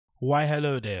Why,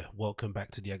 hello there. Welcome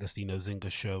back to the AgostinhoZinga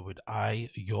show with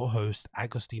your host,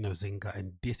 AgostinhoZinga,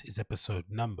 and this is episode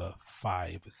number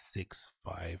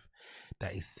 565.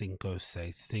 That is Cinco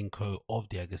of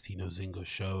the AgostinhoZinga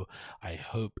show. I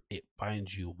hope it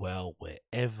finds you well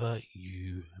wherever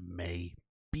you may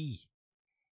be.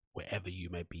 Wherever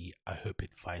you may be, I hope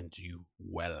it finds you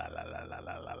well.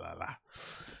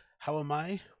 How am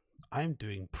I? I'm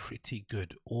doing pretty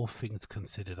good. All things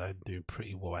considered, I'm doing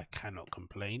pretty well. I cannot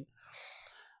complain.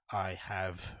 I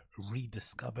have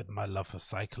rediscovered my love for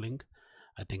cycling.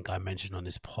 I think I mentioned on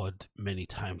this pod many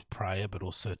times prior, but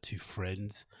also to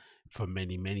friends for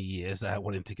many years that I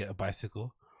wanted to get a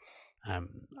bicycle.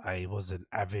 I was an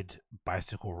avid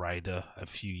bicycle rider a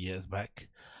few years back.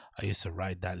 I used to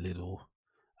ride that little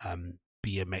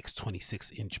BMX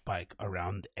 26-inch bike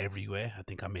around everywhere. I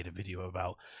think I made a video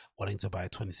about wanting to buy a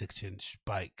 26-inch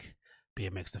bike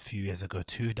BMX a few years ago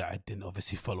too, that I didn't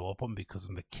obviously follow up on because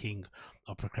I'm the king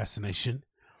of procrastination.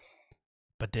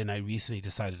 But then I recently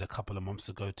decided a couple of months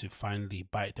ago to finally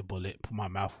bite the bullet, put my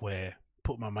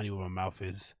money where my mouth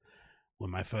is. With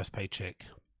my first paycheck,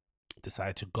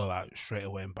 decided to go out straight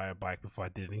away and buy a bike before I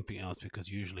did anything else, because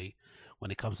usually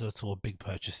when it comes to all big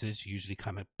purchases, you usually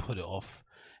kind of put it off,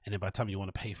 and then by the time you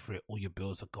want to pay for it, all your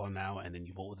bills are gone now, and then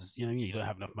you've all this, you don't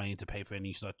have enough money to pay for it, and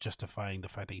you start justifying the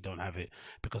fact that you don't have it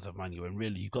because of money, when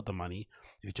really you got the money.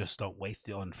 You just don't waste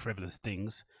it on frivolous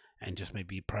things and just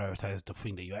maybe prioritize the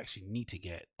thing that you actually need to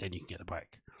get, then you can get a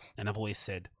bike. And I've always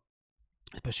said,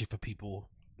 especially for people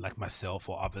like myself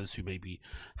or others who maybe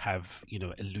have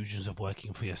illusions of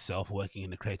working for yourself, working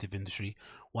in the creative industry,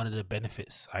 one of the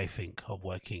benefits I think of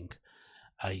working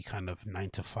a kind of 9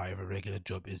 to 5, a regular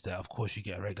job, is that of course you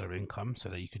get a regular income so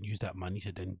that you can use that money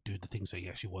to then do the things that you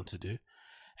actually want to do.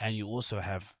 And you also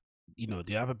have,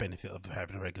 the other benefit of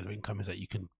having a regular income is that you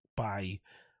can buy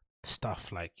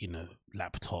stuff like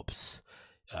laptops.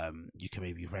 You can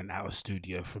maybe rent out a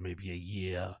studio for maybe a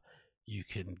year. You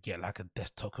can get like a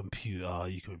desktop computer.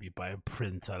 You can maybe buy a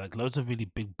printer, like loads of really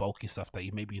big bulky stuff that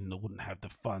you maybe wouldn't have the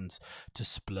funds to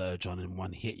splurge on in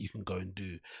one hit. You can go and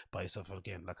do by yourself.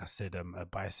 Again, like I said, a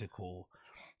bicycle,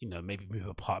 maybe move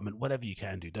apartment, whatever you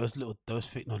can do. Those not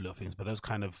little things, but those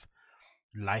kind of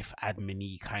life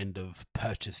admin-y kind of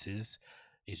purchases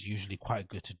is usually quite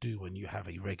good to do when you have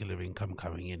a regular income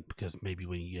coming in, because maybe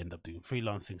when you end up doing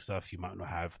freelancing stuff, you might not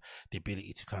have the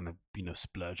ability to kind of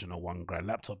splurge on a £1 grand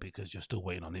laptop because you're still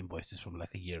waiting on invoices from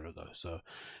like a year ago. So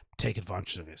take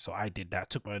advantage of it. So I did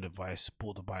that, took my own advice,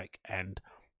 bought the bike, and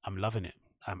I'm loving it.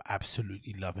 I'm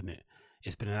absolutely loving it.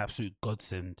 It's been an absolute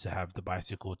godsend to have the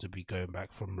bicycle, to be going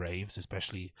back from raves,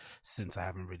 especially since I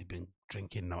haven't really been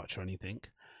drinking much or anything.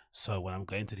 So when I'm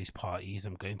going to these parties,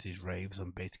 I'm going to these raves,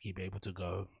 I'm basically be able to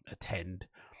go attend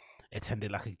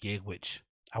it like a gig, which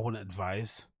I wouldn't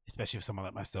advise, especially if someone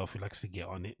like myself who likes to get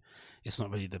on it. It's not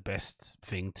really the best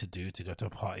thing to do, to go to a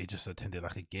party just to attend it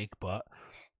like a gig. But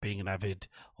being an avid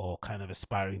or kind of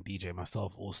aspiring DJ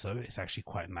myself, also, it's actually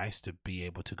quite nice to be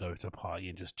able to go to a party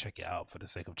and just check it out for the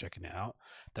sake of checking it out.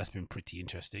 That's been pretty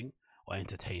interesting, or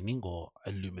entertaining, or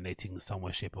illuminating in some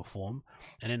way, shape or form.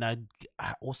 And then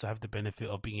I also have the benefit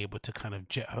of being able to kind of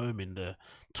jet home in the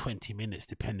 20 minutes,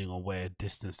 depending on where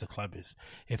distance the club is.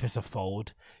 If it's a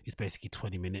fold, it's basically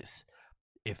 20 minutes.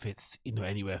 If it's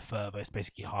anywhere further, it's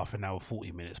basically half an hour,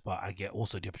 40 minutes. But I get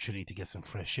also the opportunity to get some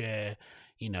fresh air.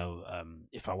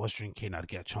 If I was drinking, I'd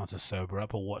get a chance to sober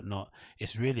up or whatnot.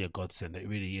 It's really a godsend. It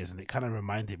really is. And it kind of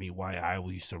reminded me why I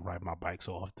used to ride my bike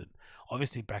so often.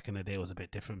 Obviously back in the day it was a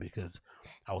bit different because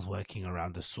I was working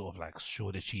around the sort of like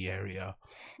Shoreditchy area,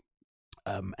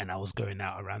 and I was going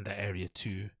out around that area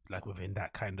too, like within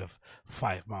that kind of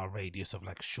 5 mile radius of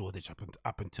like Shoreditch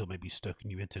up until maybe Stoke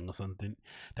Newington or something.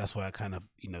 That's where I kind of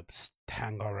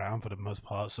hang around for the most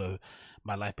part. So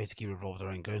my life basically revolved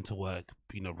around going to work,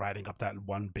 riding up that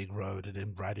one big road and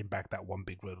then riding back that one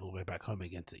big road all the way back home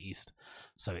again to East.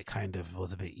 So it kind of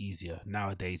was a bit easier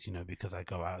nowadays, because I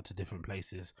go out to different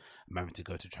places. I'm having to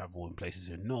go to travel in places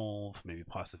in North, maybe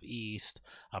parts of East.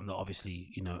 I'm not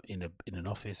obviously in an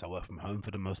office. I work from home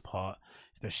for the most part,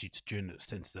 especially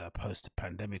since the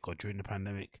post-pandemic or during the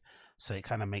pandemic. So it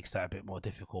kind of makes that a bit more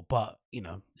difficult. But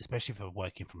especially for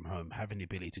working from home, having the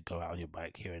ability to go out on your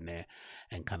bike here and there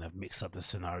and kind of mix up the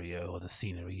scenario or the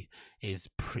scenery is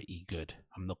pretty good,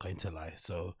 I'm not going to lie.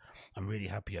 So I'm really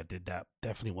happy I did that.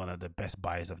 Definitely one of the best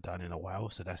buys I've done in a while.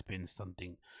 So that's been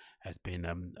something, has been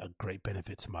a great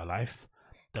benefit to my life.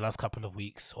 The last couple of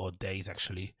weeks or days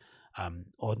actually,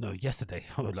 or no, yesterday,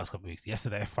 or the last couple of weeks,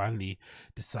 yesterday I finally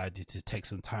decided to take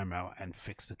some time out and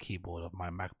fix the keyboard of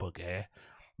my MacBook Air.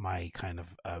 my kind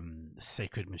of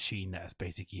sacred machine that has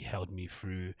basically held me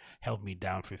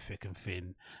down through thick and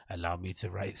thin, allowed me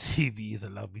to write CVs,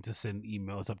 allowed me to send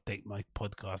emails, update my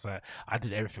podcast. I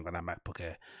did everything on that MacBook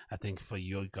Air. I think for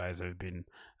you guys who have been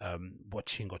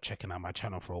watching or checking out my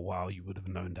channel for a while, you would have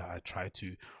known that I tried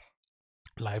to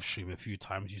live stream a few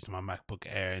times using my MacBook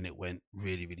Air, and it went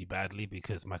really badly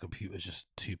because my computer is just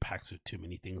too packed with too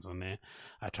many things on there.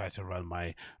 I tried to run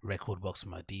my record box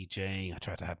with my DJing. I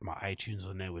tried to have my iTunes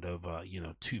on there with over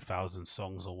 2,000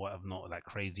 songs or whatever, not like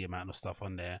crazy amount of stuff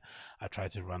on there. I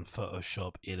tried to run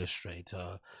Photoshop,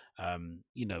 Illustrator,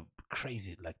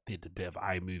 crazy, like did a bit of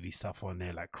iMovie stuff on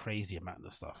there, like crazy amount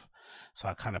of stuff. So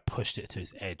I kind of pushed it to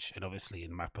its edge, and obviously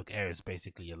in MacBook Air is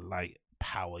basically a light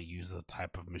power user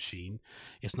type of machine.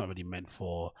 It's not really meant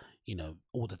for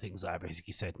all the things that I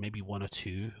basically said. Maybe one or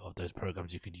two of those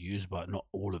programs you could use, but not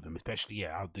all of them. Especially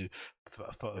I'll do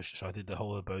Photoshop. So I did the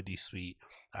whole Adobe suite.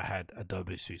 I had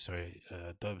Adobe suite,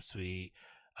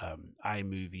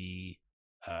 iMovie,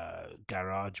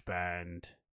 GarageBand,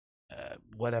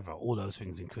 whatever, all those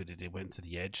things included. It went to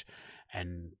the edge,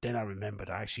 and then I remembered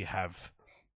I actually have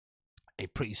a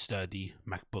pretty sturdy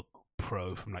MacBook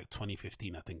Pro from like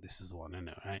 2015. I think this is the one, isn't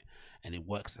it, right? And it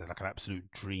works like an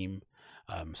absolute dream.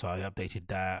 So I updated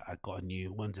that. I got a new,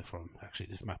 when's it from? Actually,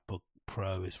 this MacBook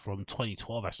Pro is from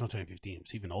 2012. Actually, not 2015.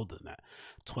 It's even older than that.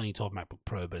 2012 MacBook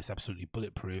Pro, but it's absolutely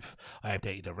bulletproof. I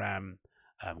updated the RAM.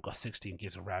 Got 16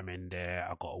 gigs of RAM in there.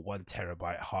 I got a 1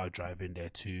 terabyte hard drive in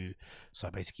there too. So I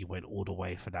basically went all the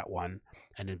way for that one.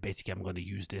 And then basically I'm going to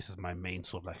use this as my main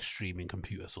sort of like streaming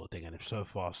computer sort of thing. And if so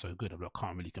far so good, I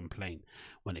can't really complain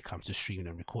when it comes to streaming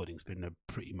and recording. It's been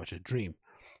pretty much a dream.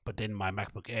 But then my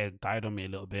MacBook Air died on me a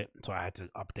little bit, so I had to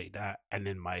update that. And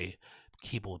then my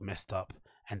keyboard messed up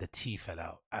and the T fell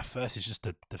out. At first it's just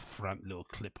the front little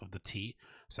clip of the T,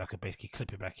 so I could basically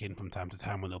clip it back in from time to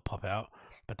time when it'll pop out.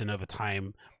 But then over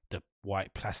time, the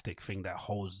white plastic thing that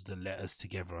holds the letters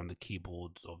together on the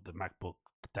keyboards of the MacBook,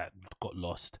 that got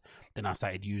lost. Then I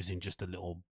started using just a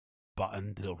little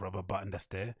button, the little rubber button that's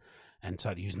there, and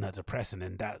started using that to press, and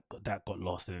then that got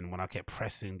lost. And then when I kept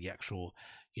pressing the actual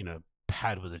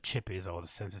pad where the chip is, or the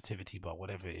sensitivity bar,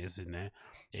 whatever it is in there,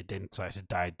 it then started to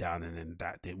die down, and then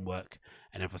that didn't work.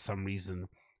 And then for some reason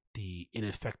the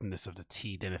ineffectiveness of the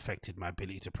T then affected my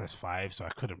ability to press 5, so I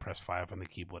couldn't press 5 on the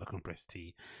keyboard. I couldn't press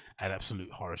T. An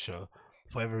absolute horror show.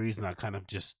 For whatever reason, I kind of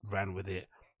just ran with it.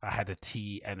 I had a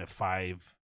T and a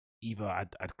 5. Either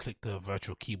I'd click the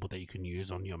virtual keyboard that you can use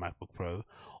on your MacBook Pro,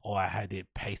 or I had it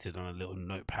pasted on a little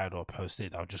notepad or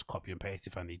post-it. I'll just copy and paste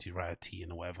if I need to write a T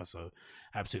and whatever. So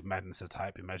absolute madness to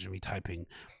type. Imagine me typing,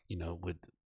 with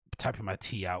typing my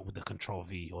T out with the Control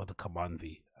V or the Command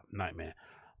V. Nightmare.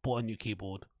 Bought a new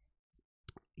keyboard.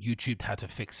 YouTube had to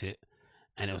fix it,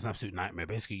 and it was an absolute nightmare.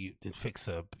 Basically, you did fix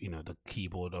the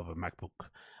keyboard of a MacBook,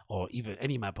 or even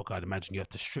any MacBook, I'd imagine you have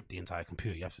to strip the entire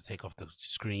computer. You have to take off the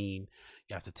screen,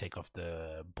 you have to take off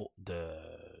the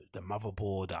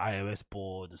motherboard, the iOS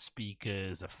board, the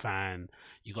speakers, the fan.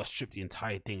 You got to strip the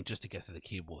entire thing just to get to the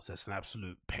keyboard. So it's an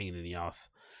absolute pain in the ass.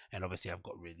 And obviously I've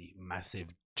got really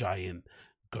massive, giant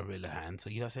gorilla hands. So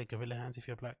you don't say gorilla hands if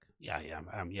you're black? Yeah,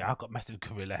 I've got massive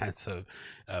gorilla hands. So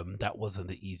that wasn't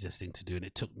the easiest thing to do, and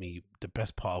it took me the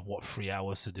best part of 3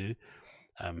 hours to do.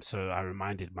 So I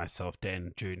reminded myself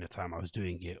then during the time I was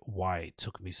doing it why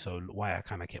I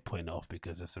kind of kept putting it off,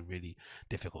 because it's a really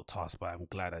difficult task. But I'm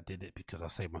glad I did it, because I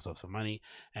saved myself some money,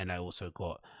 and I also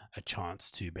got a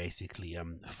chance to basically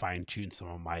fine tune some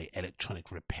of my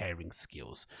electronic repairing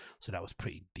skills. So that was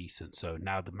pretty decent. So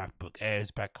now the MacBook Air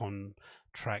is back on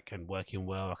track and working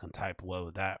well. I can type well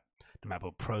with that. The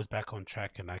MacBook Pro is back on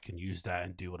track, and I can use that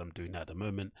and do what I'm doing at the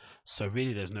moment. So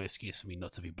really there's no excuse for me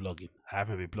not to be blogging. I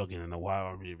haven't been blogging in a while.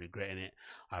 I'm really regretting it.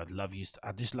 I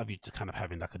just love you to kind of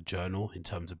having like a journal in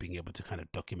terms of being able to kind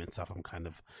of document stuff I'm kind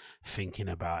of thinking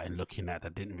about and looking at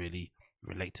that didn't really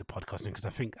relate to podcasting. Because I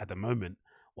think at the moment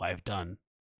what I've done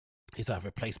is I've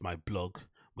replaced my blog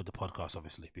with the podcast,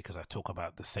 obviously, because I talk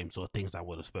about the same sort of things I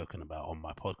would have spoken about on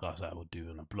my podcast that I would do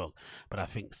on a blog. But I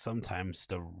think sometimes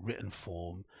the written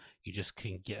form, you just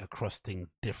can get across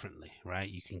things differently, right?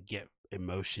 You can get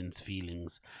emotions,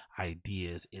 feelings,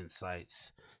 ideas,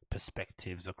 insights,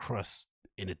 perspectives across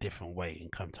in a different way in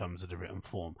terms of the written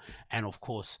form. And of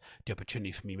course, the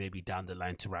opportunity for me maybe down the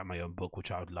line to write my own book,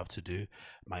 which I would love to do,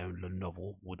 my own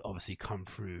novel, would obviously come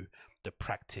through the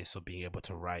practice of being able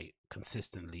to write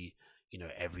consistently,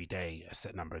 every day, a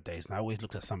set number of days. And I always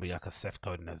looked at somebody like a Seth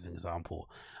Godin as an example,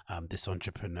 this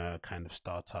entrepreneur kind of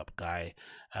startup guy,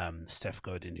 Seth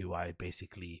Godin, who I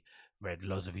basically read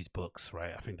loads of his books,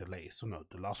 right? I think the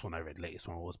last one I read, latest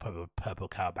one was Purple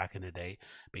Cow back in the day.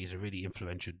 But he's a really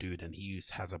influential dude, and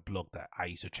has a blog that I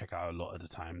used to check out a lot of the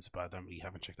times, but I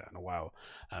haven't checked out in a while.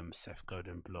 Seth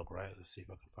Godin blog, right? Let's see if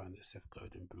I can find it. Seth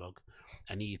Godin blog,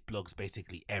 and he blogs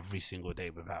basically every single day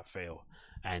without fail.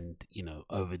 And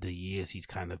over the years, he's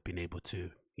kind of been able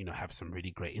to have some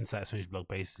really great insights on his blog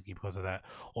basically because of that,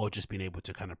 or just being able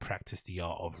to kind of practice the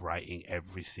art of writing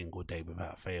every single day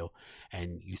without fail.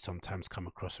 And you sometimes come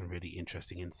across some really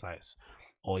interesting insights,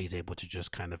 or he's able to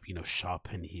just kind of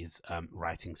sharpen his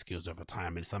writing skills over time.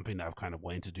 And it's something that I've kind of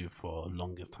wanted to do for the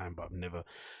longest time, but I've never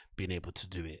been able to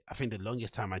do it. I think the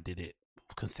longest time I did it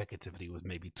consecutively was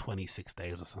maybe 26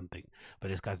 days or something, but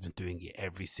this guy's been doing it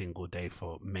every single day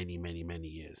for many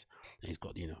years, and he's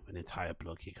got an entire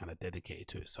blog he kind of dedicated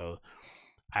to it. So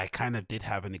I kind of did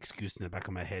have an excuse in the back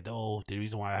of my head. Oh, the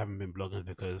reason why I haven't been blogging is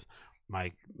because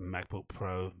my MacBook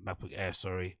Air,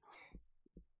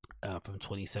 from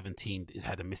 2017, it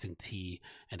had a missing T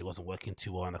and it wasn't working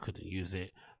too well and I couldn't use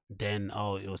it. Then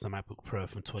it was the MacBook Pro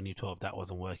from 2012 that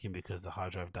wasn't working because the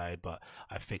hard drive died, but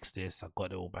I fixed this, I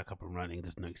got it all back up and running.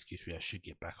 There's no excuse really, I should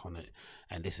get back on it.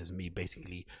 And this is me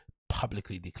basically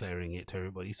publicly declaring it to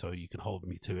everybody, so you can hold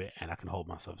me to it and I can hold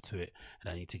myself to it.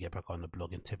 And I need to get back on the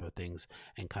blog and tip of things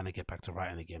and kind of get back to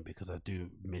writing again, because I do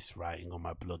miss writing on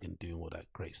my blog and doing all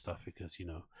that great stuff, because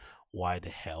why the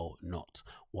hell not?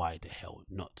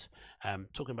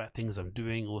 Talking about things I'm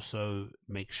doing, also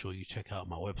make sure you check out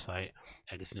my website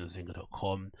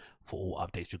HardCrocs.com for all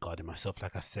updates regarding myself.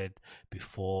 Like I said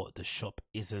before, the shop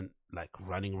isn't like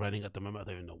running at the moment.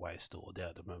 I don't even know why it's still there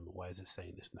at the moment. Why is it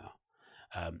saying this now?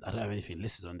 I don't have anything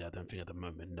listed on there, I don't think, at the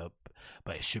moment. Nope.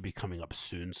 But it should be coming up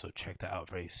soon, so check that out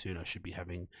very soon. I should be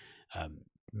having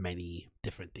many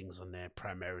different things on there,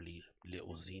 primarily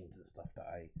little zines and stuff that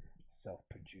I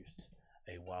self-produced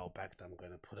a while back that I'm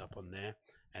going to put up on there,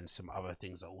 and some other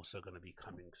things are also going to be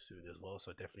coming soon as well,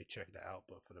 so definitely check that out.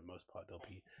 But for the most part, there'll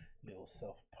be little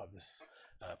self-published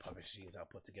zines I'll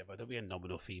put together. There'll be a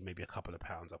nominal fee, maybe a couple of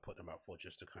pounds I'll put them out for,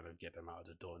 just to kind of get them out of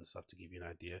the door and stuff, to give you an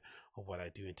idea of what I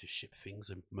do and to ship things,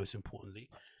 and most importantly.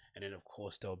 And then of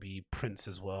course there'll be prints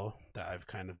as well that I've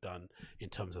kind of done in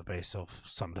terms of based off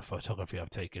some of the photography I've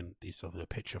taken. These of the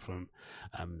picture from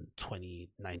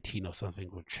 2019 or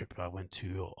something, with a trip I went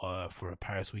to for a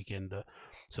Paris weekend.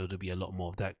 So there'll be a lot more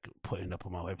of that putting up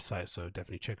on my website, so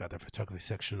definitely check out the photography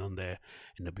section on there,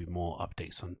 and there'll be more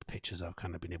updates on pictures I've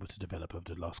kind of been able to develop over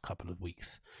the last couple of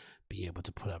weeks, being able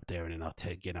to put up there. And then I'll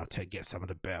get some of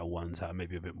the better ones that are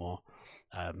maybe a bit more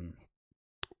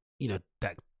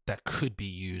that could be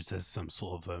used as some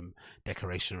sort of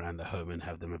decoration around the home, and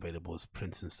have them available as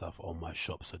prints and stuff on my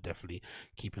shop. So definitely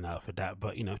keep an eye out for that.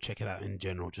 But check it out in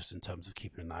general, just in terms of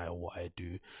keeping an eye on what I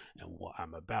do and what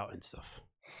I'm about and stuff.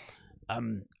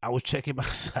 I was checking my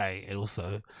site, and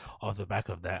also off the back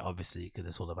of that, obviously, because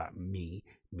it's all about me,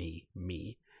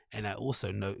 and I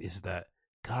also noticed that,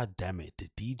 god damn it, the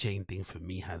DJing thing for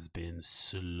me has been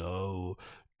slow,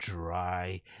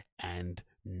 dry, and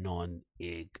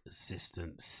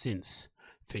non-existent since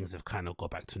things have kind of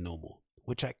got back to normal,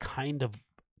 which I kind of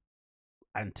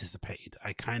anticipated.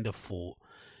 I kind of thought,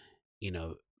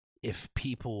 if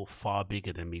people far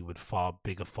bigger than me with far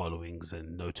bigger followings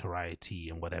and notoriety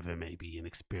and whatever it may be, and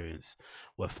experience,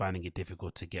 were finding it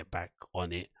difficult to get back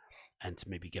on it and to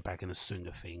maybe get back in the swing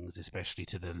of things, especially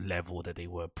to the level that they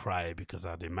were prior. Because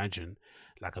I'd imagine,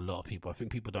 like a lot of people, I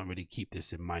think people don't really keep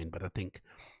this in mind, but I think,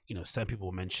 some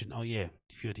people mention, oh yeah,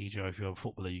 if you're a DJ or if you're a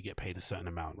footballer, you get paid a certain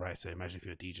amount, right? So imagine if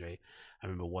you're a DJ. I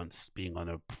remember once being on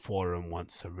a forum, a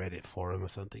Reddit forum or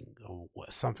something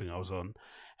I was on,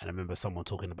 and I remember someone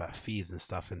talking about fees and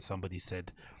stuff, and somebody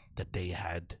said that they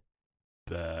had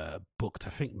booked,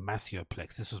 I think,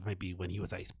 Masioplex. This was maybe when he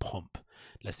was at his pomp,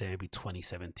 let's say maybe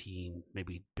 2017,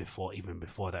 maybe even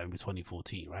before that, maybe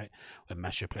 2014, right, when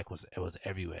Masioplex was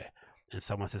everywhere. And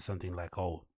someone said something like,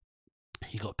 oh,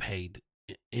 he got paid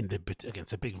again,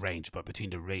 it's a big range, but between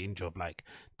the range of like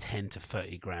 10 to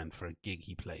 30 grand for a gig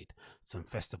he played some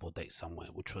festival date somewhere,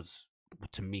 which was,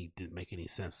 to me, didn't make any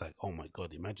sense. Like, oh my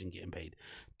god, imagine getting paid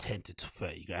 10 to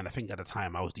 30 grand. I think at the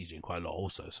time I was DJing quite a lot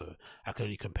also, so I could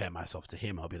only compare myself to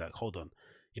him. I'll be like, hold on,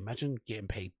 imagine getting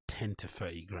paid 10 to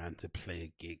 30 grand to play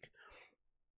a gig,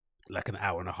 like an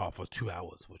hour and a half or 2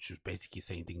 hours, which was basically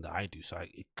the same thing that I do. So I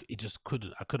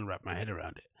couldn't wrap my head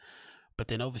around it. But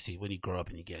then obviously when you grow up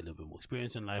and you get a little bit more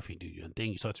experience in life, you do your own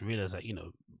thing, you start to realize that,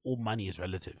 all money is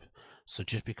relative. So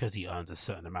just because he earns a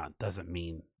certain amount doesn't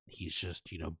mean he's just,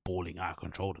 balling out of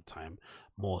control all the time.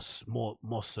 More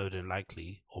so than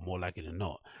likely, or more likely than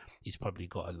not, he's probably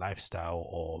got a lifestyle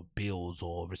or bills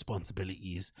or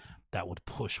responsibilities that would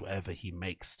push whatever he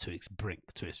makes to its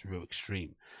brink, to its real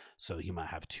extreme. So he might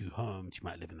have 2 homes, he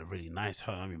might live in a really nice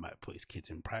home, he might put his kids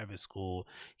in private school,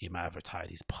 he might have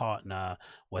retired his partner,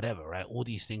 whatever, right? All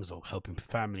these things are helping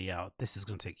family out. This is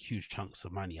going to take huge chunks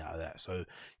of money out of that. So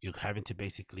you're having to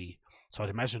basically, so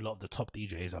I'd imagine a lot of the top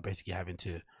DJs are basically having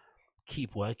to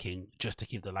keep working just to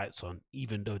keep the lights on,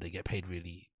 even though they get paid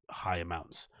really high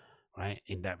amounts, right?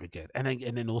 In that regard. And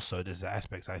then also there's the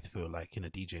aspects I feel like in the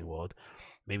DJing world,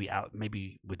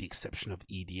 maybe with the exception of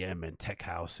EDM and tech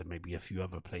house and maybe a few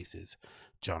other places,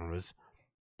 genres,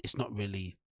 it's not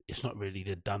really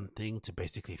the done thing to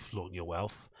basically flaunt your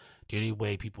wealth. The only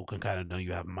way people can kind of know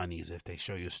you have money is if they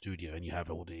show your studio and you have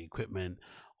all the equipment,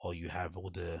 or you have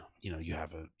all the, you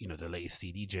have the latest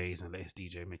CDJs and the latest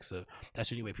DJ mixer.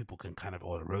 That's the only way people can kind of,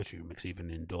 or the rotary mixer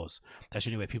even indoors. That's the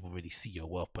only way people really see your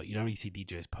wealth. But you don't really see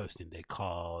DJs posting their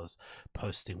cars,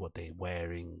 posting what they're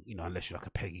wearing, unless you're like a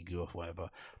Peggy Goo or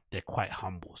whatever. They're quite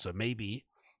humble. So maybe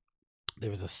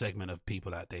there is a segment of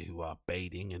people out there who are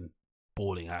bathing and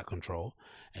balling out of control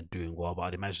and doing well, but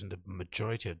I'd imagine the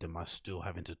majority of them are still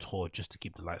having to tour just to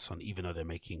keep the lights on, even though they're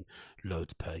making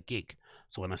loads per gig.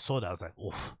 So when I saw that, I was like,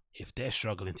 oof, if they're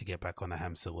struggling to get back on the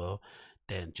hamster wheel,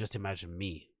 then just imagine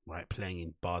me, right, playing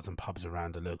in bars and pubs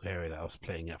around the local area that I was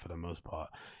playing at for the most part.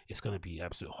 It's going to be an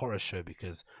absolute horror show,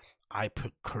 because I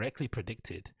correctly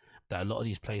predicted that a lot of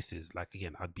these places, like,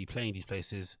 again, I'd be playing these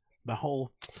places, my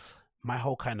whole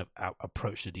kind of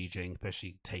approach to DJing,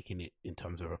 especially taking it in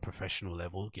terms of a professional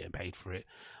level, getting paid for it,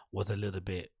 was a little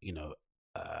bit,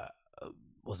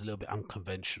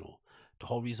 unconventional. The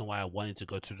whole reason why I wanted to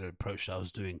go to the approach that I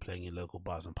was doing, playing in local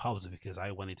bars and pubs, is because I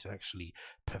wanted to actually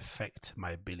perfect my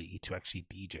ability to actually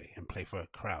DJ and play for a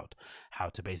crowd. How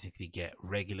to basically get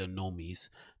regular normies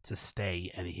to stay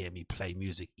and hear me play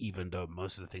music, even though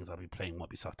most of the things I'll be playing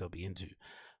won't be stuff they'll be into.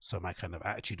 So my kind of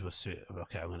attitude was to,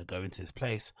 okay, I'm going to go into this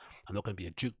place. I'm not going to be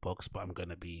a jukebox, but I'm not going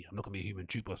to be a human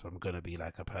jukebox, but I'm going to be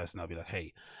like a person. I'll be like,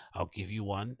 hey, I'll give you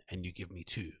 1 and you give me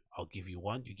 2. I'll give you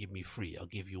 1, you give me 3. I'll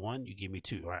give you 1, you give me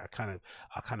 2. Right?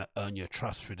 I kind of earn your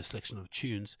trust through the selection of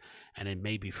tunes, and then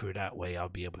maybe through that way I'll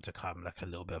be able to come like a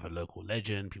little bit of a local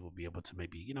legend. People will be able to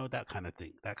maybe, that kind of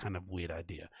thing, that kind of weird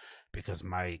idea. Because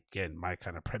my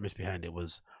kind of premise behind it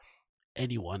was,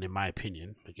 anyone, in my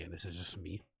opinion, again, this is just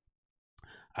me,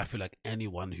 I feel like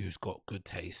anyone who's got good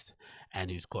taste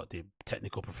and who's got the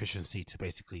technical proficiency to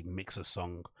basically mix a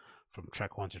song from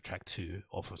track 1 to track 2,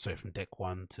 or from deck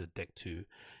 1 to deck 2,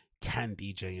 can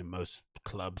DJ in most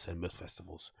clubs and most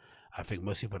festivals. I think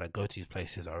most people that go to these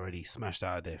places are already smashed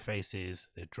out of their faces.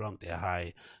 They're drunk, they're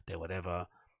high, they're whatever.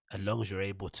 As long as you're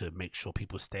able to make sure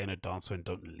people stay in a dance floor and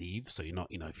don't leave. So you're not,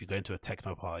 if you go into a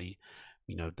techno party,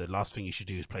 the last thing you should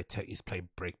do is play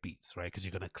break beats, right? Because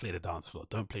you're going to clear the dance floor.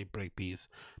 Don't play break beats,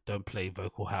 don't play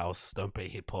vocal house, don't play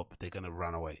hip hop. They're going to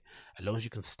run away. As long as you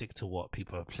can stick to what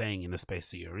people are playing in the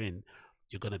space that you're in,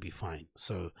 you're going to be fine.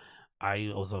 So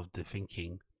I was of the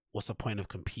thinking, what's the point of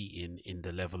competing in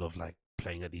the level of like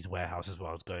playing at these warehouses where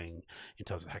I was going, in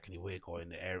terms of Hackney Wick or in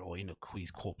the area, or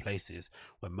these core places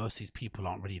where most of these people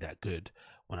aren't really that good.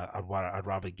 When I'd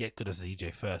rather get good as a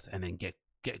DJ first, and then get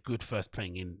good first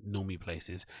playing in normie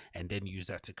places, and then use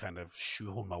that to kind of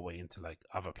shoehorn my way into like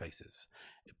other places.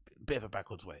 A bit of a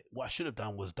backwards way. What I should have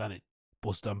done was done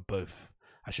both.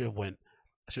 I should have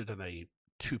done a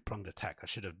 2-pronged attack. I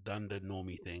should have done the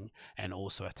normie thing and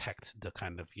also attacked the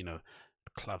kind of,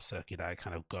 club circuit that I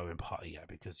kind of go and party at,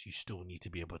 because you still need to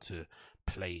be able to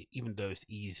play, even though it's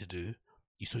easy to do,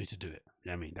 you still need to do it.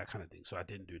 You know what I mean? That kind of thing. So I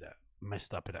didn't do that.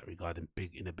 Messed up in that regard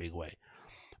in a big way.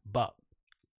 But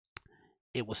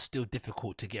it was still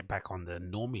difficult to get back on the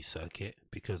normie circuit,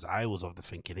 because I was of the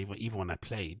thinking, even when I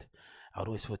played, I would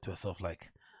always thought to myself,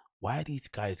 like, why are these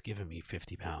guys giving me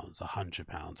 £50, £100,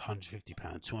 £150,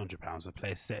 £200 a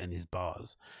play set in these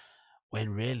bars,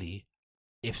 when really,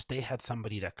 if they had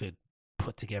somebody that could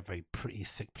put together a pretty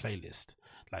sick playlist,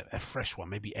 like a fresh one,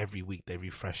 maybe every week they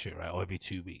refresh it, right? Or every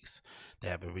 2 weeks they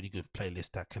have a really good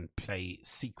playlist that can play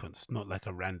sequence, not like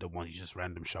a random one you just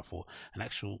random shuffle, an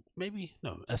actual,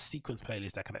 a sequence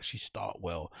playlist that can actually start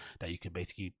well, that you can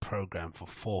basically program for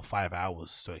 4 or 5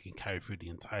 hours so it can carry through the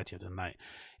entirety of the night.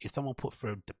 If someone put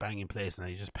through the banging playlist and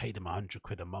they just paid them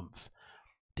 £100 a month,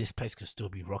 this place could still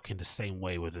be rocking the same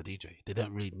way with a DJ. They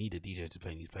don't really need a DJ to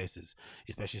play in these places,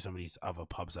 especially some of these other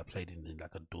pubs I played in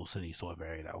like a Dawson sort of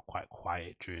area that were quite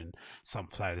quiet during some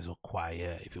Fridays, were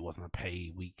quiet if it wasn't a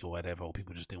pay week or whatever, or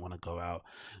people just didn't want to go out.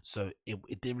 So it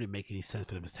didn't really make any sense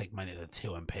for them to take money at the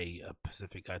till and pay a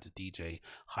Pacific guy to DJ,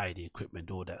 hire the equipment,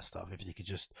 all that stuff, if they could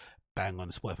just bang on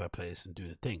the Spotify playlist and do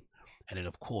the thing. And then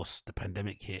of course the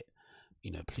pandemic hit.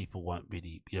 You know, people weren't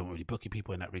really, you know, really booking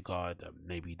people in that regard.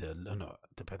 Maybe the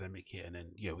pandemic hit, and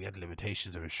then we had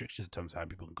limitations and restrictions in terms of how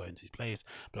people can go into these places,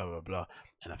 blah blah blah.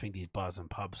 And I think these bars and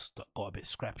pubs got a bit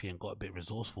scrappy and got a bit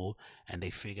resourceful, and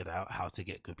they figured out how to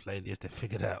get good playlists. They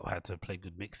figured out how to play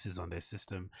good mixes on their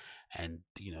system, and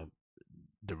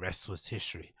the rest was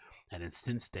history. And then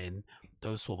since then,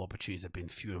 those sort of opportunities have been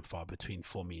few and far between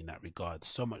for me in that regard.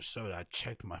 So much so that I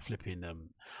checked my flipping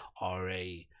RA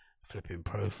flipping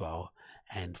profile,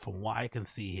 and from what I can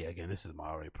see here, again, this is my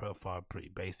RA profile,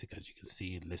 pretty basic, as you can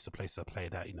see, list of places I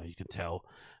played at. You can tell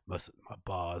most of my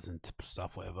bars and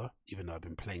stuff, whatever, even though I've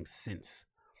been playing since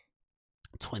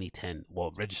 2010.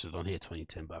 Well, registered on here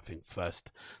 2010, but I think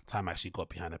first time I actually got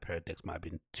behind a pair of decks might have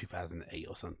been 2008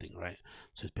 or something, right?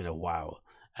 So it's been a while.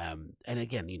 And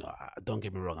again, don't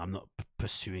get me wrong, I'm not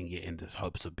pursuing it in the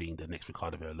hopes of being the next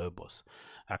Ricardo Villalobos.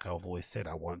 Like I've always said,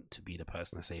 I want to be the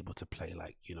person that's able to play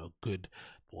like good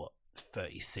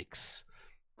 36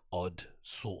 odd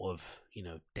sort of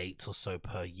dates or so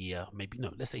per year, maybe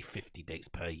no, let's say 50 dates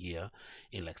per year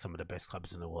in like some of the best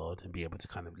clubs in the world, and be able to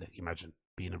kind of like imagine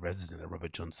being a resident at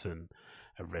Robert Johnson,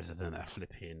 a resident at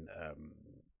flipping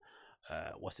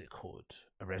what's it called,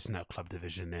 a resident at Club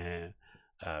Divisionaire,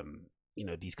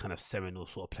 these kind of seminal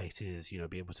sort of places,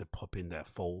 be able to pop in that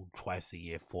fold twice a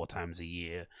year, 4 times a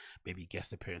year, maybe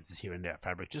guest appearances here and there at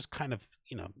Fabric, just kind of,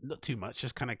 not too much,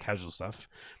 just kind of casual stuff.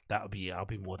 I'll be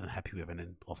more than happy with. And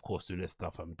then of course doing the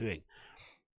stuff I'm doing.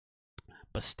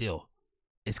 But still,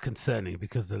 it's concerning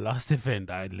because the last event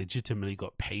I legitimately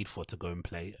got paid for to go and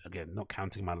play, again, not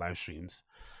counting my live streams,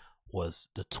 was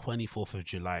the 24th of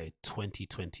July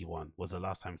 2021 was the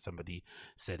last time somebody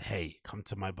said, hey, come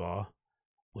to my bar,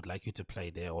 would like you to play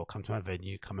there, or come to my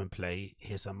venue, come and play,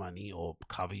 here's some money, or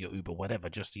cover your Uber, whatever.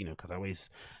 Just because I always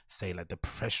say like the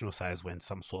professional side is when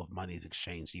some sort of money is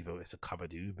exchanged, either it's to cover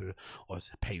the Uber or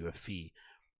to pay you a fee.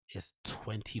 It's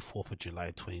 24th of July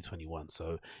 2021,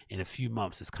 so in a few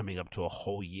months it's coming up to a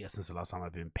whole year since the last time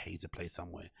I've been paid to play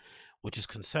somewhere, which is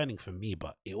concerning for me.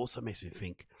 But it also makes me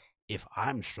think, if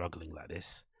I'm struggling like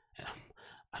this,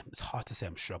 it's hard to say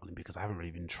I'm struggling because I haven't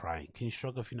really been trying. Can you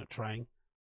struggle if you're not trying?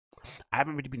 I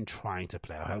haven't really been trying to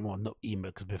play. I haven't not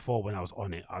email, because before when I was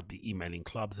on it, I'd be emailing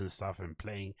clubs and stuff and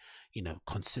playing,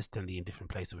 consistently in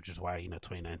different places, which is why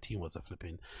 2019 was a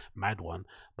flipping mad one.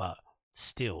 But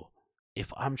still,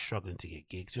 if I'm struggling to get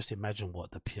gigs, just imagine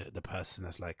what the person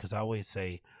that's like. Because I always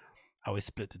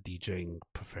split the DJing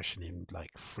profession in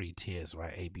like 3 tiers,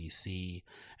 right? A, B, C,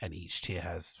 and each tier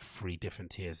has 3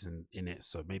 different tiers in it.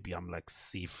 So maybe I'm like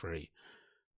C3.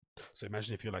 So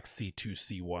imagine if you're like C2,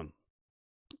 C1.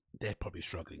 They're probably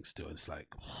struggling still. It's like,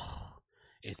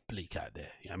 it's bleak out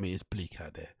there. I mean, it's bleak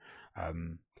out there.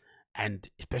 And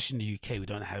especially in the UK, we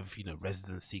don't have,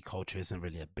 residency culture isn't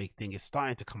really a big thing. It's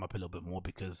starting to come up a little bit more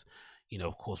because,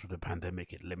 of course, with the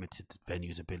pandemic, it limited the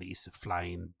venues' abilities to fly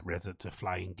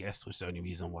in guests, which is the only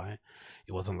reason why.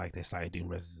 It wasn't like they started doing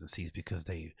residencies because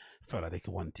they felt like they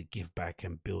could want to give back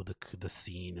and build the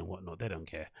scene and whatnot. They don't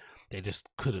care. They just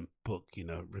couldn't book,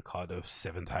 Ricardo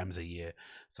 7 times a year.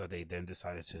 So they then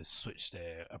decided to switch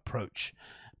their approach.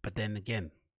 But then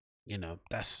again,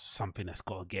 that's something that's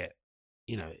got to get,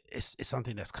 it's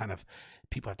something that's kind of,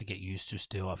 people have to get used to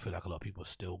still. I feel like a lot of people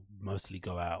still mostly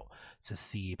go out to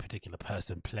see a particular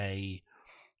person play.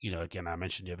 Again, I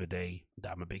mentioned the other day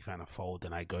that I'm a big fan of Fold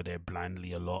and I go there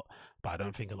blindly a lot, but I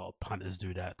don't think a lot of punters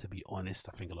do that, to be honest.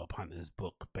 I think a lot of punters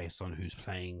book based on who's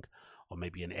playing, or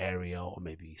maybe an area, or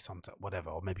maybe whatever,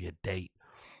 or maybe a date.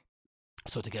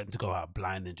 So to get them to go out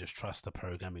blind and just trust the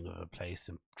programming of a place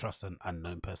and trust an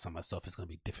unknown person like myself is going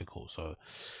to be difficult. So,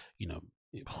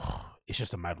 it's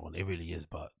just a mad one. It really is.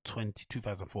 But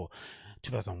 2004,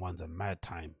 2001's a mad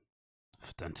time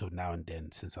until now and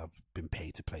then, since I've been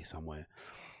paid to play somewhere.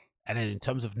 And then in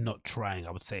terms of not trying,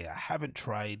 I would say I haven't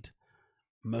tried,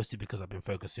 mostly because I've been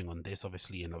focusing on this,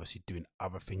 obviously, and obviously doing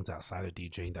other things outside of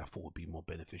DJing that I thought would be more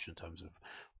beneficial in terms of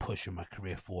pushing my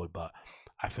career forward. But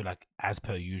I feel like, as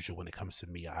per usual, when it comes to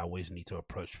me, I always need to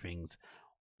approach things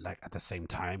like at the same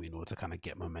time in order to kind of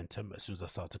get momentum. As soon as I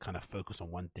start to kind of focus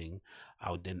on one thing,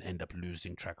 I would then end up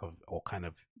losing track of, or kind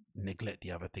of neglect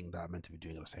the other thing that I'm meant to be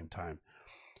doing at the same time.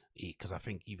 Because I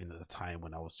think even at the time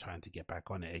when I was trying to get back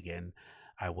on it again,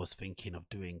 I was thinking of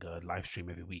doing a live stream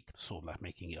every week, sort of like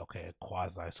making it a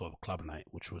quasi sort of club night,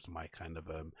 which was my kind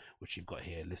of which you've got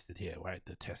here listed here, right?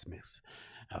 The test mix.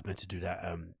 I was meant to do that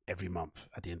every month.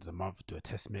 At the end of the month, do a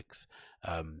test mix.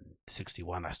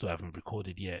 61. I still haven't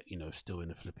recorded yet. Still in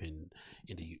the flipping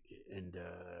in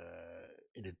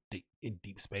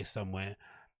deep space somewhere.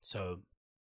 So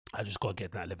I just got to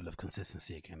get that level of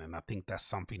consistency again, and I think that's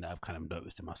something that I've kind of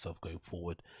noticed in myself going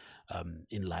forward,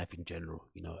 in life in general.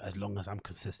 You know, as long as I'm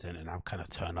consistent and I'm kind of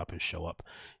turn up and show up,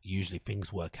 usually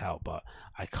things work out. But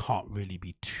I can't really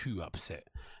be too upset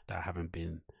that I haven't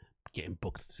been getting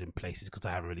booked in places because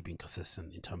I haven't really been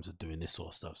consistent in terms of doing this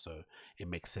sort of stuff. So it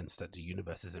makes sense that the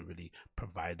universe isn't really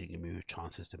providing me with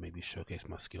chances to maybe showcase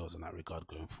my skills in that regard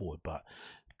going forward. But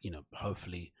you know,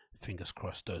 hopefully, fingers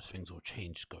crossed, those things will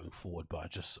change going forward.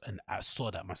 But I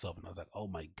saw that myself and I was like, oh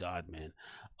my God, man.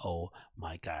 Oh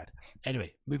my God.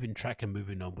 Anyway, moving track and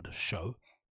moving on with the show.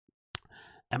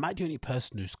 Am I the only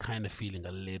person who's kind of feeling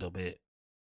a little bit,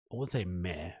 I wouldn't say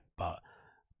meh, but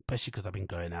especially because I've been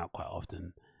going out quite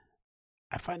often,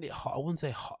 I find it hard. I wouldn't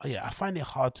say hard. Yeah, I find it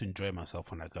hard to enjoy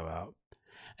myself when I go out.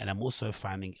 And I'm also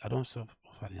finding, I don't also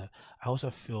find, I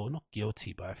also feel not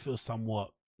guilty, but I feel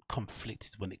somewhat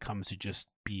conflicted when it comes to just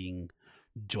being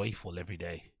joyful every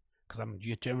day. Because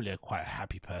you're generally quite a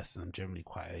happy person. I'm generally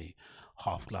quite a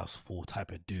half glass full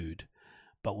type of dude.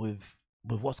 But with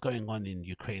what's going on in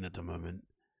Ukraine at the moment,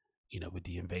 you know, with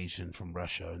the invasion from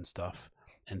Russia and stuff,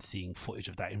 and seeing footage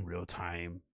of that in real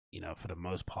time, you know, for the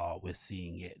most part, we're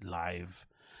seeing it live.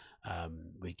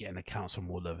 We're getting accounts from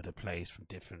all over the place, from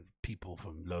different people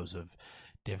from loads of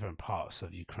different parts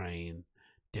of Ukraine,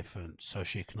 different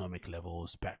socioeconomic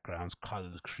levels, backgrounds,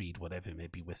 colors, creed, whatever it may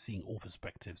be. We're seeing all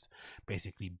perspectives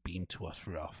basically beamed to us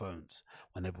through our phones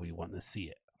whenever we want to see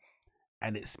it.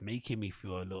 And it's making me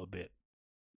feel a little bit,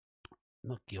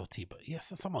 not guilty, but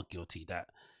yes, somewhat guilty that,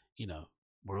 you know,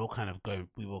 we were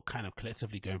kind of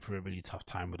collectively going through a really tough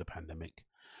time with the pandemic.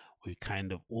 We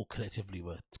kind of all collectively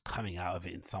were coming out of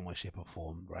it in some way, shape, or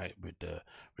form, right? With the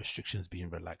restrictions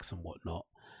being relaxed and whatnot.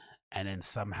 And then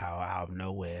somehow, out of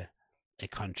nowhere, a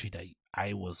country that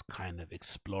I was kind of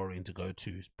exploring to go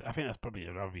to. I think that's probably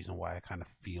another reason why I kind of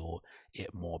feel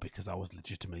it more, because I was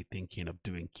legitimately thinking of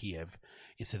doing Kiev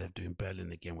instead of doing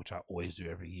Berlin again, which I always do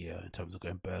every year in terms of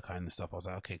going Berghain and stuff. I was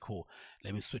like, okay, cool.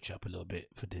 Let me switch up a little bit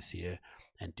for this year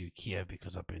and do Kiev,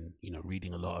 because I've been, you know,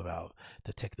 reading a lot about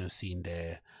the techno scene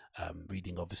there,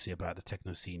 reading obviously about the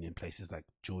techno scene in places like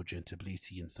Georgia and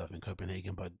Tbilisi and stuff in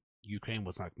Copenhagen. But Ukraine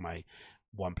was like my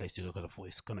one place to go, because I thought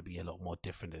it's going to be a lot more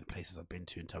different than places I've been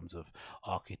to in terms of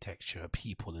architecture,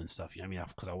 people, and stuff. You know what I mean?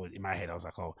 Because I was in my head, I was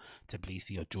like, oh,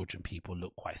 Tbilisi or Georgian people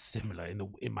look quite similar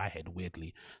in my head,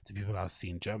 weirdly, to people I see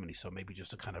in Germany. So maybe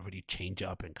just to kind of really change it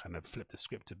up and kind of flip the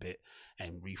script a bit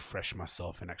and refresh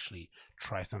myself and actually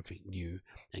try something new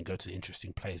and go to an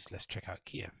interesting place. Let's check out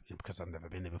Kiev, because I've never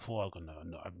been there before.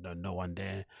 I've known no one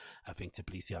there. I think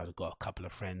Tbilisi, I've got a couple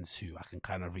of friends who I can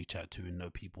kind of reach out to and know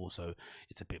people, so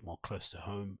it's a bit more close to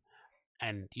home.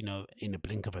 And you know, in the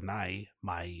blink of an eye,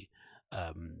 my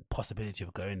possibility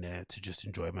of going there to just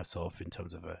enjoy myself in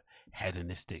terms of a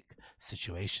hedonistic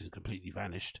situation completely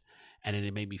vanished. And then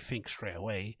it made me think straight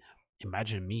away,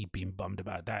 imagine me being bummed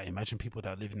about that. Imagine people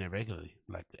that are living there regularly,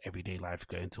 like everyday life,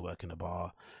 going to work in a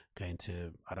bar, going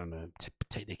to, I don't know,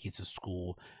 take their kids to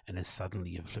school, and then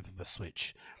suddenly a flip of a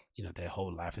switch, you know, their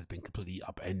whole life has been completely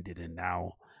upended, and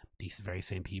now these very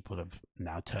same people have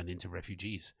now turned into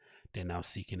refugees. They're now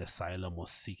seeking asylum or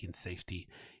seeking safety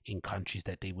in countries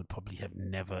that they would probably have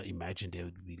never imagined they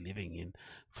would be living in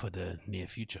for the near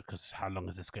future. Because how long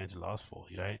is this going to last for,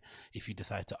 right? If you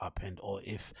decide to upend, or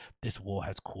if this war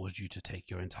has caused you to take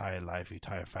your entire life, your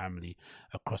entire family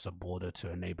across a border to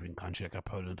a neighboring country like a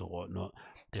Poland or whatnot,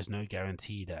 there's no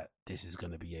guarantee that this is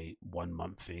going to be a 1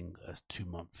 month thing, a 2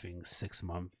 month thing, 6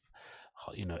 month,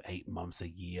 you know, 8 months, a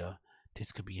year.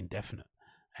 This could be indefinite.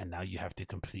 And now you have to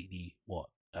completely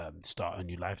start a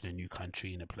new life in a new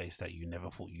country in a place that you never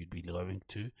thought you'd be going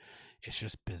to. It's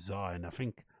just bizarre. And I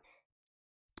think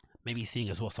maybe seeing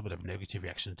as well some of the negative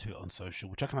reaction to it on social,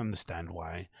 which I can understand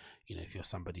why, you know, if you're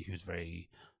somebody who's very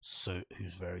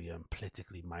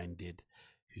politically minded,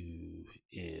 who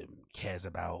cares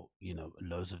about, you know,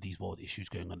 loads of these world issues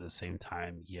going on at the same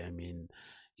time, Yemen,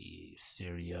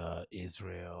 Syria,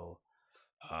 Israel,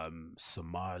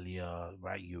 Somalia,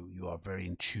 right? You are very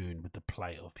in tune with the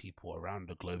plight of people around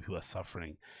the globe who are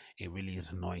suffering. It really is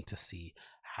annoying to see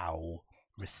how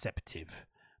receptive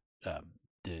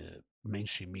the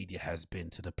mainstream media has been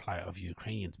to the plight of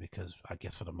Ukrainians, because I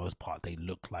guess for the most part they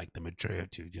look like the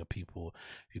majority of the people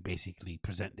who basically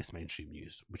present this mainstream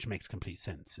news, which makes complete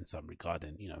sense in some regard.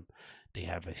 And you know, they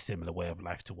have a similar way of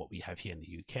life to what we have here in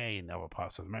the UK and other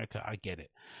parts of America. I get it.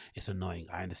 It's annoying.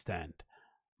 I understand.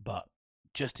 But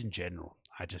just in general,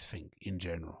 I just think in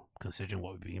general, considering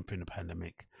what we've been through in the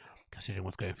pandemic, considering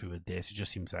what's going through with this, it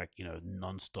just seems like, you know,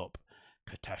 non-stop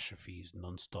catastrophes,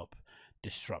 non-stop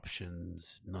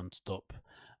disruptions, non-stop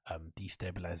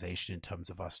destabilization in terms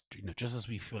of us, just as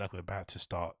we feel like we're about to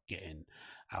start getting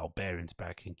our bearings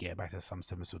back and get back to some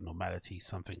semblance of normality,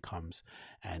 something comes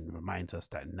and reminds us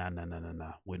that nah,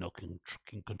 we're not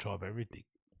in control of everything.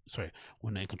 Sorry,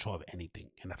 we're not in control of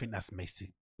anything. And I think that's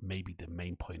maybe the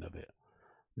main point of it.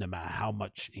 No matter how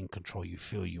much in control you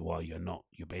feel you are, you're not.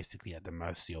 You're basically at the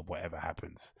mercy of whatever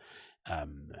happens.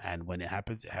 And when it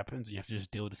happens, and you have to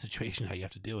just deal with the situation how you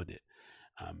have to deal with it.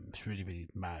 It's really, really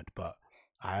mad. But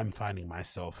I am finding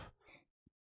myself,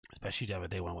 especially the other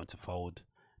day when I went to fold,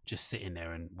 just sitting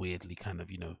there and weirdly kind of,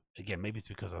 again, maybe it's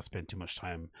because I spent too much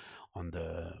time on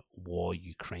the war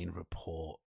Ukraine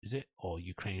report, is it? Or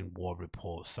Ukraine war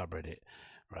report subreddit,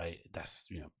 right? That's,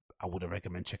 I wouldn't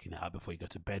recommend checking it out before you go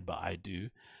to bed, but I do.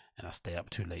 And I stay up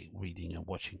too late reading and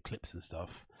watching clips and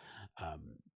stuff.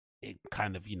 It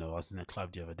kind of, I was in a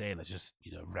club the other day and I just,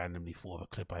 randomly thought of a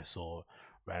clip I saw,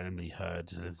 randomly heard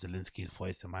Zelensky's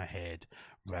voice in my head,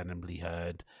 randomly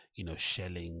heard,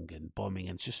 shelling and bombing,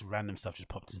 and just random stuff just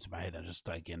popped into my head. I just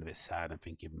started getting a bit sad and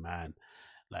thinking, man,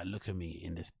 like, look at me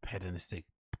in this pedantic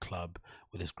club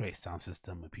with this great sound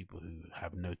system with people who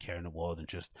have no care in the world and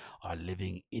just are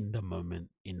living in the moment,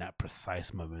 in that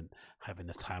precise moment, having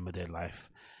the time of their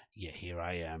life. Yet here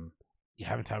I am. You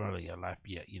haven't time of your life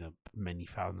yet, many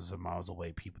thousands of miles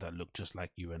away, people that look just like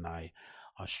you and I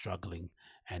are struggling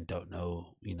and don't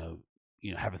know,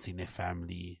 haven't seen their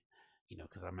family,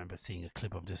 because I remember seeing a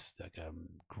clip of this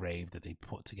grave that they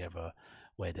put together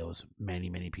where there was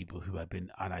many people who had been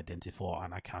unidentified or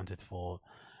unaccounted for,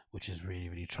 which is really,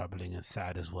 really troubling and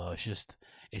sad as well. It's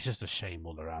just a shame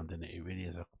all around, and it really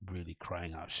is a really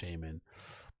crying out shame. And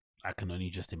I can only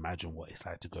just imagine what it's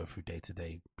like to go through day to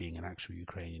day being an actual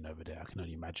Ukrainian over there. I can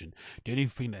only imagine. The only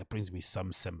thing that brings me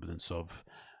some semblance of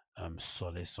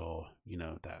solace, or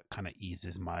that kind of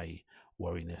eases my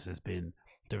worriness, has been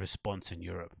the response in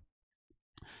Europe.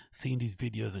 Seeing these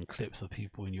videos and clips of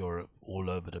people in Europe all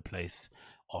over the place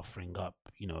offering up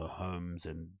homes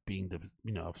and being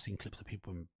I've seen clips of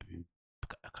people in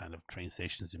kind of train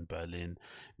stations in Berlin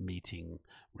meeting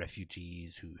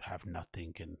refugees who have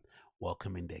nothing and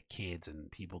welcoming their kids,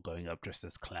 and people going up dressed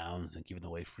as clowns and giving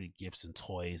away free gifts and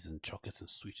toys and chocolates and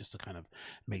sweets just to kind of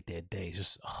make their day.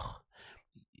 Just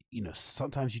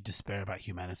sometimes you despair about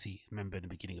humanity. Remember in the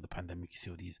beginning of the pandemic, you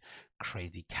see all these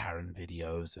crazy Karen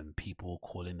videos and people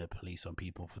calling the police on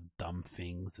people for dumb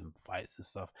things and fights and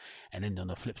stuff. And then on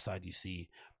the flip side, you see,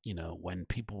 when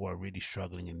people are really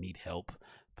struggling and need help,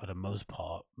 for the most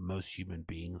part, most human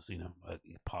beings,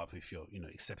 apart from if you're,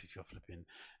 except if you're flipping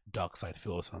dark side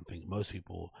Phil or something, most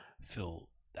people feel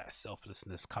that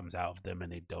selflessness comes out of them,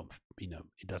 and they don't,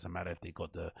 it doesn't matter if they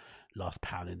got the last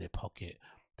pound in their pocket,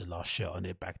 the last shirt on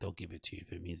their back, they'll give it to you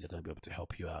if it means they're going to be able to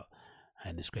help you out.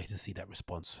 And it's great to see that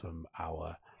response from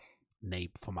our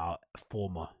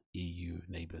former EU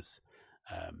neighbors.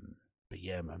 But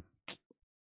yeah, man,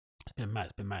 it's been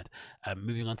mad.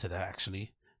 Moving on to that,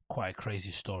 actually, quite a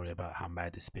crazy story about how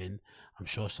mad it's been. I'm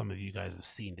sure some of you guys have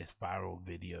seen this viral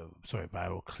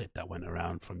clip that went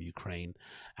around from Ukraine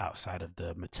outside of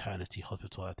the maternity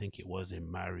hospital. I think it was in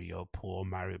Mariupol,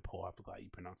 I forgot how you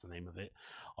pronounce the name of it,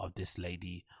 of this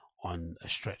lady on a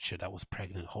stretcher that was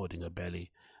pregnant, holding her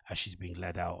belly as she's being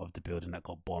led out of the building that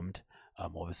got bombed,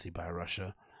 obviously by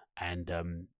Russia. And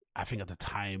I think at the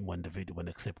time when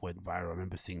the clip went viral, I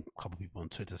remember seeing a couple of people on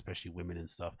Twitter, especially women and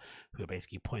stuff, who were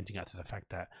basically pointing out to the fact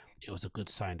that it was a good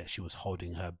sign that she was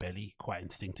holding her belly quite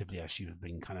instinctively as she was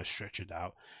being kind of stretchered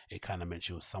out. It kind of meant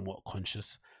she was somewhat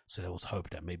conscious, so there was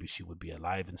hope that maybe she would be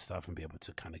alive and stuff and be able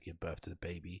to kind of give birth to the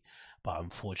baby. But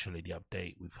unfortunately, the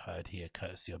update we've heard here,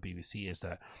 courtesy of BBC, is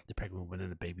that the pregnant woman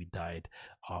and the baby died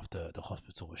after the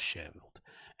hospital was shelled.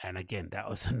 And again, that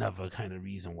was another kind of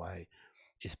reason why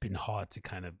it's been hard to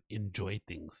kind of enjoy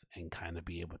things and kind of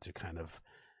be able to kind of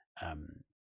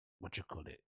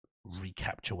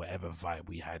recapture whatever vibe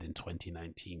we had in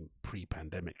 2019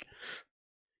 pre-pandemic.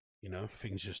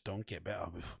 Things just don't get better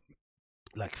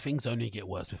things only get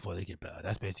worse before they get better.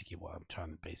 That's basically what I'm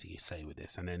trying to basically say with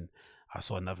this. And then I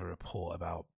saw another report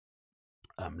about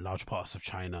large parts of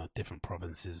China, different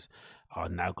provinces are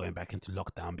now going back into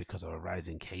lockdown because of a rise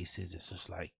in cases. It's just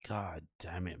like, God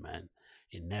damn it, man.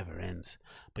 It never ends.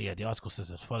 But yeah, the article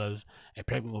says as follows: a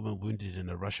pregnant woman wounded in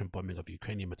a Russian bombing of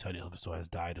Ukrainian maternity hospital has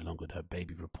died along with her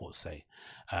baby, reports say.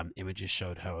 Images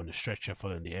showed her on a stretcher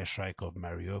following the airstrike of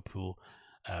Mariupol,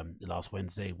 last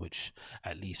Wednesday, which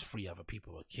at least 3 other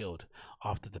people were killed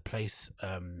after the place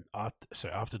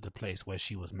after the place where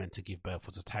she was meant to give birth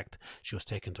was attacked. She was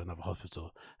taken to another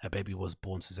hospital. Her baby was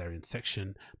born cesarean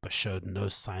section but showed no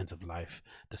signs of life.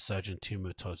 The surgeon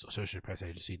Tumu told Associated Press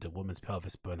Agency the woman's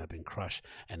pelvis bone had been crushed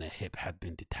and her hip had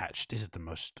been detached. This is the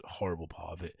most horrible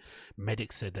part of it.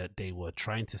 Medics said that they were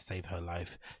trying to save her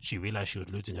life. She realized she was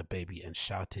losing her baby and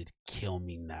shouted, "Kill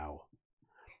me now."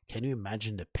 Can you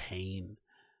imagine the pain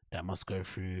that must go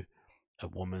through a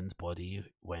woman's body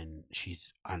when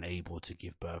she's unable to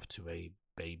give birth to a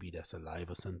baby that's alive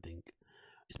or something,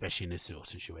 especially in this sort of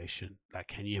situation? Like,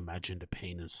 can you imagine the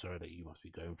pain and sorrow that you must be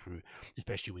going through,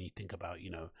 especially when you think about,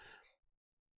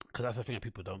 because that's the thing that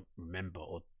people don't remember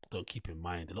or don't keep in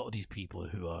mind. A lot of these people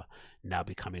who are now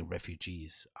becoming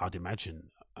refugees, I'd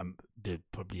imagine they're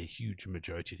probably a huge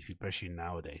majority of these people, especially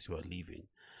nowadays, who are leaving.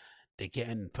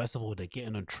 First of all, they're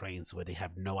getting on trains where they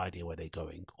have no idea where they're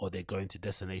going, or they're going to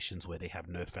destinations where they have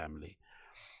no family.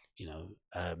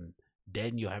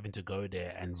 Then you're having to go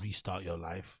there and restart your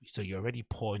life. So you're already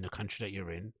poor in the country that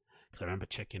you're in. Because I remember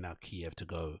checking out Kiev to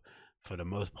go. For the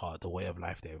most part, the way of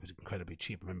life there was incredibly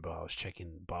cheap. I remember I was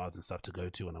checking bars and stuff to go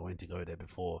to when I went to go there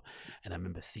before, and I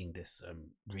remember seeing this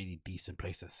really decent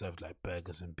place that served like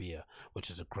burgers and beer,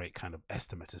 which is a great kind of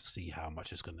estimate to see how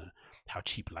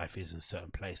cheap life is in a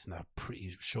certain place. And I'm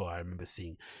pretty sure I remember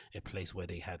seeing a place where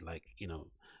they had like,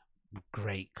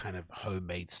 great kind of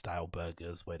homemade style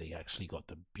burgers where they actually got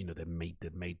they made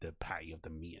the patty of the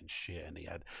meat and shit, and they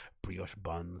had brioche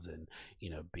buns and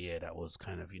beer that was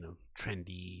kind of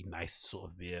trendy, nice sort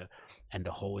of beer, and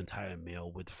the whole entire meal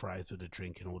with fries with a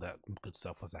drink and all that good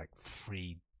stuff was like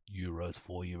 €3,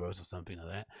 €4 or something like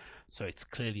that. So it's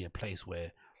clearly a place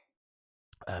where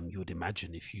you would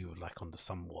imagine if you were like on the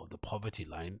somewhat of the poverty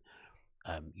line,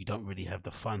 you don't really have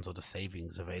the funds or the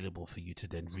savings available for you to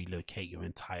then relocate your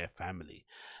entire family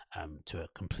to a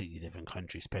completely different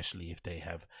country, especially if they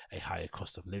have a higher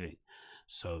cost of living.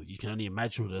 So you can only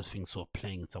imagine all those things sort of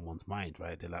playing in someone's mind,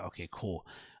 right? They're like, okay, cool,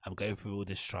 I'm going through all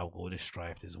this struggle, all this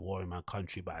strife, there's war in my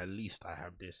country, but at least I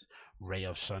have this ray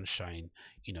of sunshine,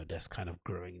 that's kind of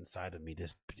growing inside of me,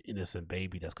 this innocent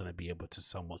baby that's going to be able to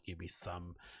somewhat give me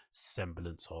some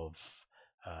semblance of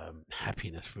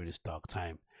happiness through this dark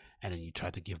time. And then you try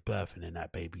to give birth, and then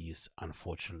that baby is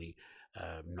unfortunately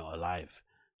not alive.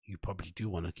 You probably do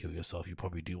want to kill yourself. You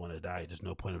probably do want to die. There's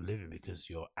no point of living because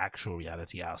your actual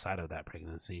reality outside of that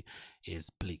pregnancy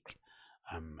is bleak.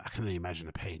 I can only imagine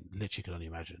the pain. Literally can only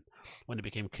imagine. When it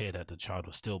became clear that the child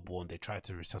was stillborn, they tried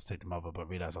to resuscitate the mother, but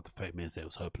realized after 30 minutes that it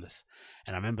was hopeless.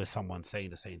 And I remember someone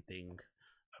saying the same thing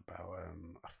about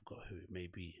I forgot who it may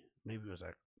be. Maybe it was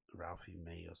like Ralphie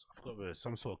May, or I forgot, it was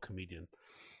some sort of comedian.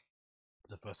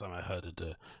 The first time I heard of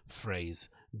the phrase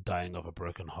 "dying of a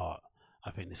broken heart."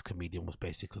 I think this comedian was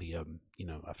basically I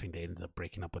think they ended up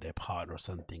breaking up with their partner or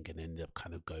something, and ended up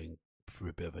kind of going through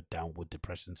a bit of a downward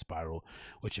depression spiral,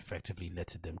 which effectively led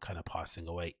to them kind of passing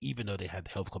away. Even though they had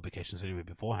health complications anyway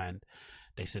beforehand,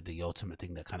 they said the ultimate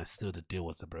thing that kind of sealed the deal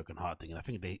was the broken heart thing. And I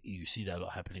think you see that a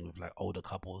lot happening with like older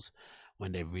couples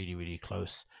when they're really, really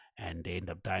close, and they end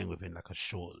up dying within like a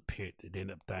short period. They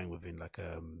end up dying within like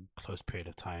a close period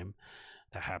of time.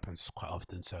 That happens quite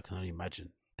often, so I can only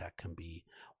imagine that can be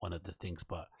one of the things.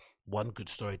 But one good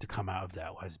story to come out of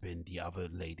that has been the other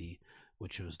lady,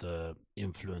 which was the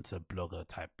influencer blogger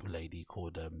type lady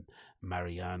called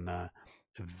Mariana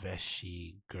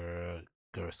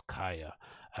Veshigurskaya,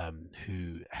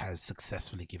 who has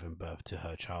successfully given birth to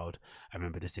her child. I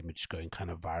remember this image going kind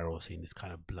of viral, seeing this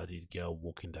kind of bloodied girl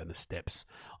walking down the steps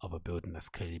of a building that's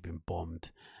clearly been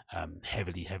bombed,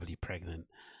 heavily pregnant.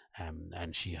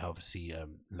 And she obviously,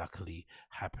 luckily,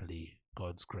 happily,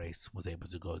 God's grace, was able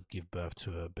to go give birth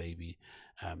to a baby.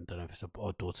 Don't know if it's a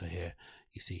daughter here.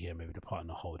 You see here maybe the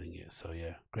partner holding it. So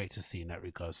yeah, great to see in that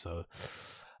regard. So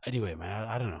anyway, man,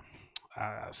 I don't know.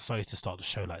 Sorry to start the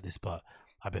show like this, but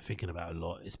I've been thinking about it a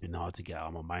lot. It's been hard to get out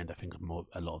of my mind. I think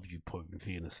a lot of you probably been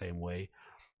feeling the same way.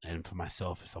 And for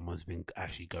myself, if someone's been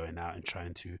actually going out and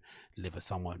trying to live a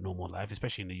somewhat normal life,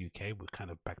 especially in the UK, we're kind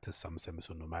of back to some semblance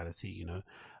of normality.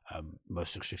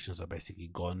 Most restrictions are basically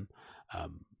gone.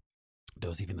 There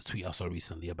was even a tweet I saw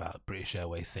recently about British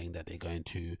Airways saying that they're going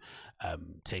to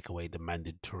take away the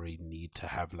mandatory need to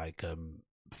have like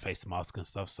face masks and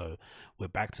stuff. So we're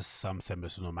back to some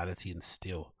semblance of normality, and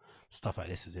still stuff like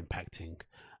this is impacting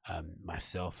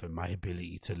myself and my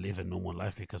ability to live a normal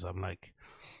life, because I'm like,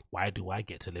 why do I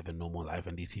get to live a normal life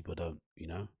and these people don't,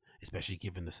 especially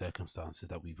given the circumstances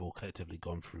that we've all collectively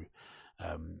gone through.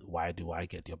 Why do I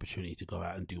get the opportunity to go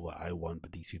out and do what I want,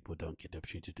 but these people don't get the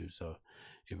opportunity to do so?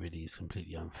 It really is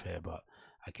completely unfair, but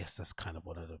I guess that's kind of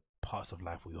one of the parts of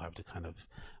life we have to kind of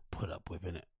put up with,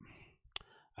 in it.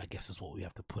 I guess is what we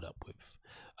have to put up with.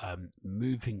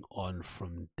 Moving on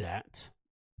from that,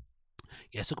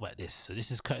 let's talk about this. So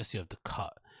this is courtesy of The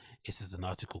Cut. This is an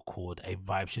article called "A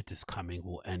Vibe Shift is Coming.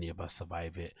 Will any of us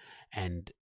survive it?"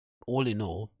 And all in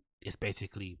all, it's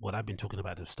basically what I've been talking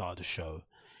about at the start of the show,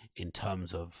 in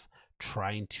terms of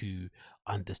trying to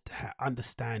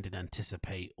understand and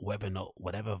anticipate whether or not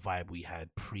whatever vibe we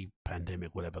had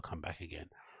pre-pandemic will ever come back again.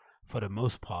 For the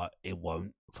most part, it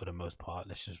won't. For the most part,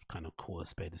 let's just kind of call a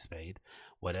spade a spade.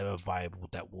 Whatever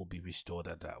vibe that will be restored,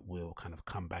 that will kind of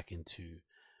come back into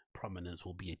prominence,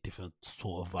 will be a different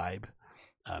sort of vibe.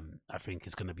 I think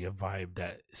it's going to be a vibe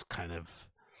that is kind of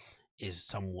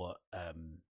somewhat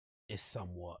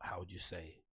how would you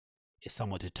say, it's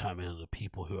somewhat determined on the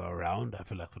people who are around. I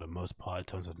feel like for the most part, in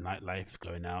terms of nightlife,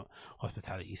 going out,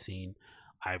 hospitality scene,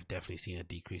 I've definitely seen a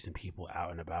decrease in people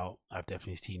out and about. I've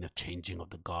definitely seen a changing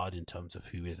of the guard in terms of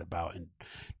who is about and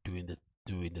doing the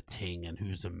thing, and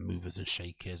who's the movers and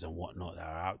shakers and whatnot that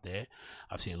are out there.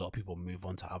 I've seen a lot of people move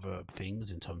on to other things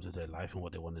in terms of their life and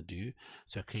what they want to do.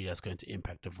 So clearly that's going to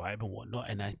impact the vibe and whatnot.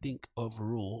 And I think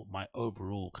overall, my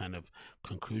overall kind of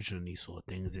conclusion on these sort of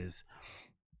things is,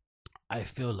 I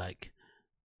feel like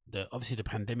obviously the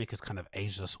pandemic has kind of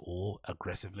aged us all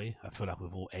aggressively. I feel like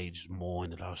we've all aged more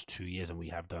in the last 2 years than we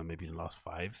have done maybe in the last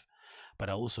 5. But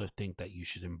I also think that you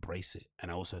should embrace it.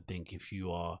 And I also think if you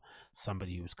are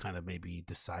somebody who's kind of maybe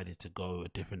decided to go a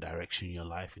different direction in your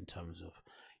life, in terms of,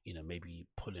 you know, maybe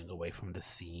pulling away from the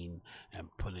scene and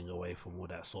pulling away from all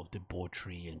that sort of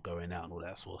debauchery and going out and all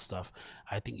that sort of stuff,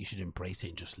 I think you should embrace it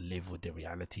and just live with the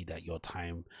reality that your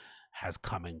time has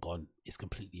come and gone. It's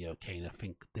completely okay. And I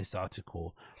think this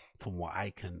article, from what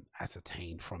I can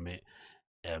ascertain from it,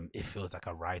 it feels like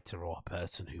a writer or a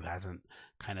person who hasn't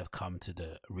kind of come to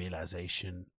the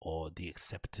realization or the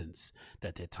acceptance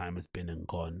that their time has been and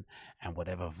gone, and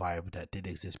whatever vibe that did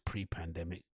exist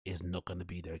pre-pandemic is not going to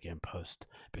be there again post,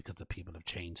 because the people have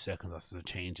changed, circumstances have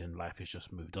changed, and life has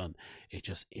just moved on. It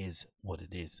just is what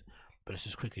it is. But let's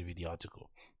just quickly read the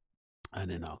article, and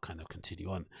then I'll kind of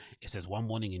continue on. It says, one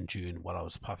morning in June, while I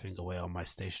was puffing away on my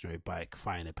stationary bike,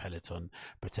 flying a Peloton,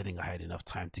 pretending I had enough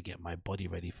time to get my body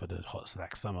ready for the hot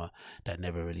slack summer that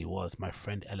never really was, my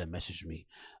friend Ella messaged me,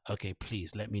 "Okay,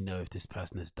 please let me know if this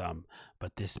person is dumb,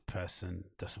 but this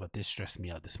stressed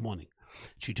me out this morning."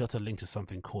 She jotted a link to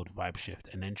something called Vibe Shift,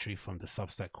 an entry from the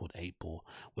Substack called 8 Ball,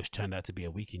 which turned out to be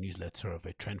a weekly newsletter of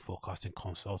a trend forecasting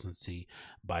consultancy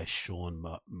by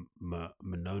Sean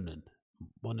Monona.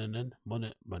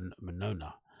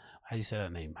 How do you say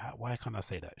that name? Why can't I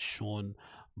say that? Sean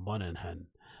Monahan.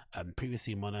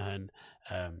 Previously Monahan,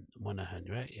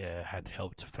 right? Yeah, had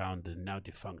helped found the now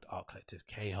defunct art collective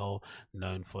K-Hole,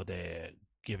 known for their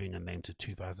giving a name to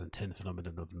 2010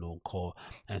 phenomenon of normcore,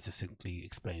 and succinctly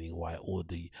explaining why all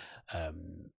of a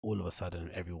sudden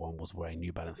everyone was wearing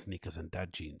New Balance sneakers and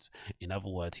dad jeans. In other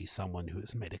words, he's someone who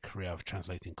has made a career of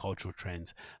translating cultural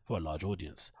trends for a large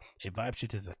audience. A vibe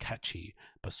shift is a catchy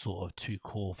but sort of too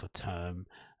cool for term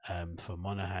for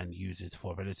Monahan uses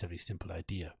for a relatively simple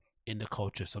idea. In the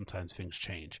culture, sometimes things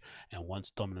change, and once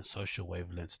dominant social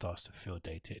wavelength starts to feel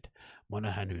dated.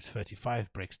 Monahan, who's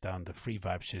 35, breaks down the 3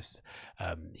 vibe shifts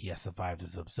he has survived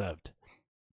and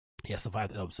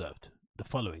observed the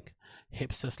following: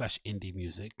 hipster/indie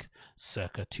music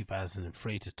circa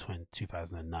 2003 to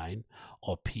 2009,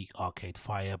 or peak arcade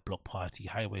fire, block party,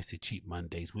 high-waisted cheap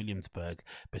Mondays, Williamsburg,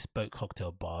 bespoke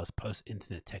cocktail bars,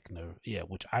 post-internet techno,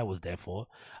 which I was there for.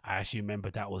 I actually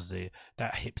remember that was that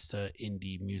hipster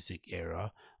indie music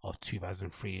era of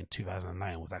 2003 and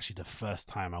 2009 was actually the first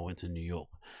time I went to New York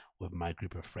with my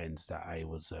group of friends that I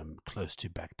was close to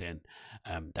back then.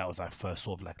 That was our first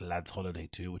sort of like lads holiday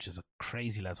too, which is a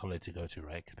crazy lads holiday to go to,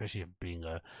 right? Especially being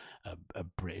a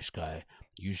British guy.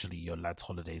 Usually your lads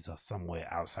holidays are somewhere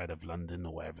outside of London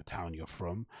or whatever town you're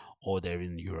from, or they're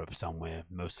in Europe somewhere,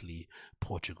 mostly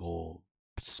Portugal,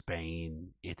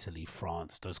 Spain, Italy,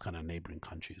 France, those kind of neighboring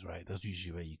countries, right? That's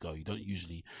usually where you go. You don't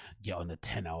usually get on a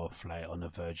 10-hour flight on a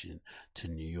Virgin to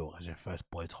New York as your first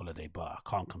boys holiday, but I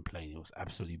can't complain. It was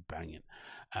absolutely banging.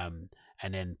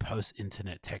 And then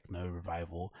post-internet techno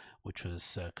revival, which was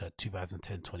circa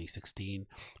 2010-2016,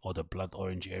 or the blood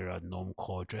orange era,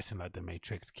 normcore, dressing like the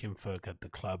Matrix, Kinfolk at the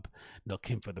club, not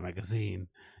Kinfolk the magazine.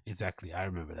 Exactly, I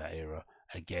remember that era.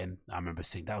 Again, I remember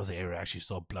seeing, that was the era I actually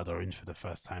saw Blood Orange for the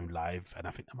first time live, and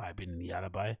I think that might have been in the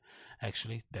Alibi,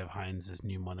 actually. Dev Hines'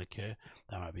 new moniker,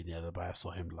 that might be in the Alibi. I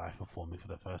saw him live performing for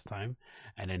the first time.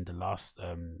 And then the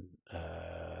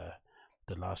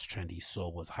the last trend he saw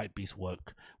was Hypebeast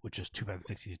Work, which was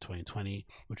 2016 to 2020,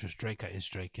 which was Drake at his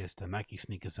Drakest, the Nike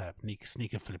Sneakers app,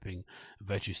 sneaker flipping,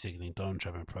 virtue signaling, Donald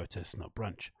Trump and protests, not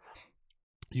brunch.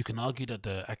 You can argue that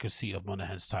the accuracy of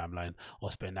Monahan's timeline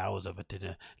or spend hours over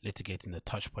dinner litigating the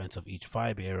touch points of each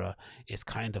vibe era. It's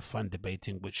kind of fun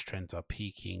debating which trends are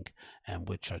peaking and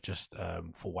which are just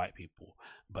for white people.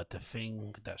 But the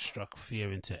thing that struck fear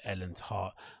into Ellen's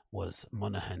heart was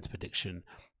Monahan's prediction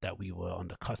that we were on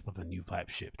the cusp of a new vibe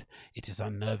shift. It is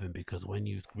unnerving because when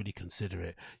you really consider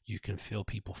it, you can feel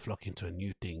people flocking to a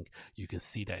new thing. You can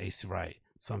see that it's right.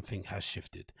 Something has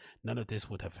shifted. None of this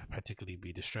would have particularly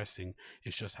be distressing.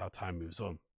 It's just how time moves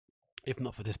on. If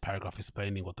not for this paragraph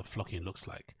explaining what the flocking looks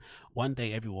like. One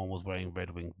day everyone was wearing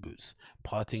red winged boots,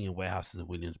 partying in warehouses in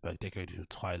Williamsburg, decorated with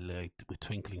twilight with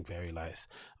twinkling fairy lights.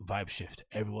 Vibe shift.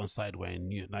 Everyone started wearing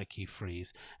new Nike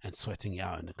Frees and sweating it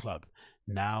out in the club.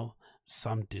 Now,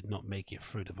 some did not make it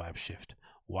through the vibe shift.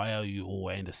 Why are you all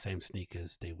wearing the same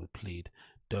sneakers? They would plead.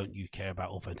 Don't you care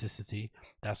about authenticity?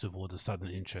 That's with all the sudden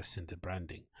interest in the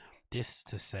branding. This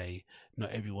to say,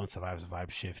 not everyone survives a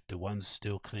vibe shift. The ones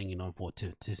still clinging on for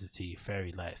authenticity,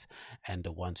 fairy lights, and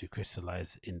the ones who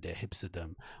crystallize in their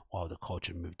hipsterdom while the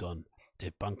culture moved on.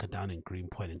 They bunkered down in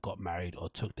Greenpoint and got married, or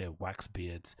took their wax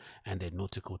beards and their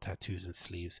nautical tattoos and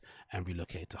sleeves and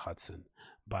relocated to Hudson.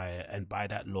 By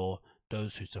that law,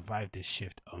 those who survived this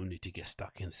shift only to get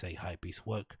stuck in, say, Hypebeast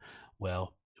Work,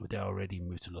 well, they already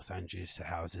moved to Los Angeles to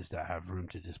houses that have room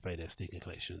to display their sneaker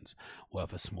collections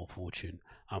worth a small fortune.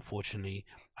 Unfortunately,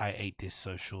 I ate this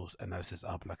social analysis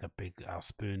up like a big ass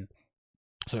spoon.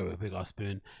 So a big ass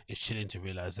spoon. It's chilling to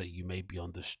realize that you may be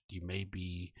on the you may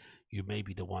be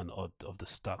the one of the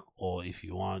stuck, or if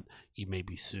you aren't, you may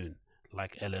be soon.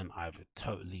 Like Ellen, I've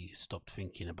totally stopped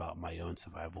thinking about my own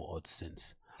survival odds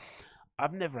since.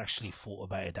 I've never actually thought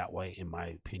about it that way, in my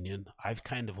opinion. I've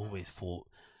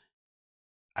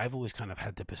always kind of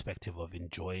had the perspective of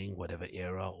enjoying whatever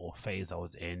era or phase I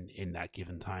was in that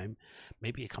given time.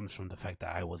 Maybe it comes from the fact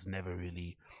that I was never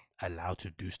really allowed to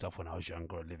do stuff when I was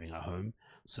younger or living at home.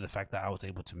 So the fact that I was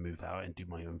able to move out and do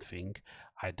my own thing,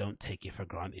 I don't take it for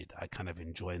granted. I kind of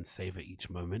enjoy and savor each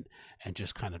moment and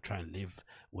just kind of try and live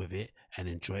with it and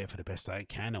enjoy it for the best I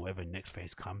can. And whatever next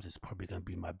phase comes, it's probably going to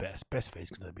be my best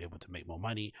phase because I'll be able to make more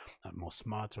money. I'm more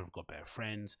smarter. I've got better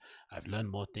friends. I've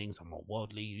learned more things. I'm more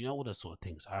worldly. You know, all those sort of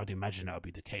things. I would imagine that would be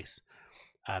the case.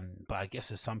 But I guess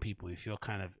as some people, if you're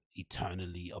kind of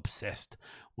eternally obsessed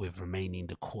with remaining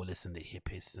the coolest and the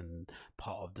hippest and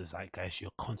part of the zeitgeist,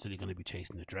 you're constantly going to be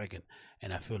chasing the dragon.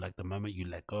 And I feel like the moment you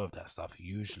let go of that stuff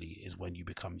usually is when you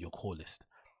become your coolest.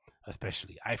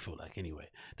 Especially, I feel like, anyway,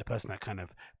 the person that kind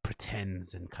of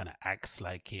pretends and kind of acts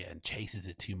like it and chases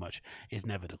it too much is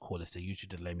never the coolest. They're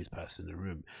usually the lamest person in the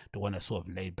room, the one that's sort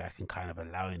of laid back and kind of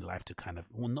allowing life to kind of,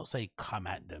 well, not say come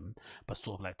at them, but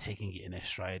sort of like taking it in their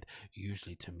stride.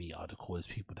 Usually, to me, are the coolest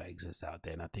people that exist out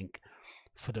there. And I think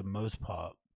for the most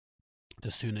part, the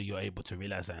sooner you're able to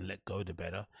realize that and let go, the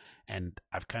better. And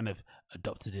I've kind of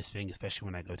adopted this thing, especially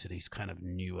when I go to these kind of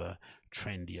newer,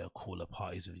 trendier, cooler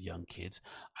parties with young kids.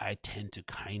 I tend to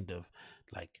kind of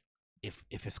like, if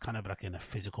it's kind of like in a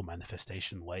physical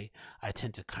manifestation way, I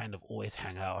tend to kind of always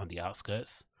hang out on the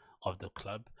outskirts of the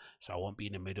club. So I won't be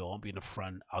in the middle, I won't be in the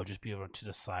front. I'll just be around to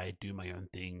the side, do my own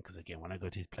thing. Because again, when I go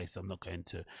to these places, I'm not going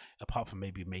to, apart from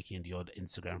maybe making the odd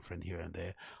Instagram friend here and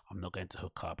there, I'm not going to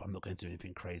hook up. I'm not going to do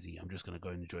anything crazy. I'm just going to go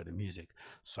and enjoy the music.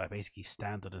 So I basically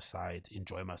stand on the side,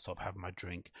 enjoy myself, have my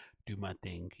drink, do my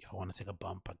thing. If I want to take a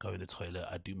bump, I go in the toilet,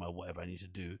 I do my whatever I need to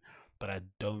do. But I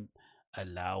don't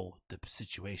allow the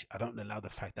situation, I don't allow the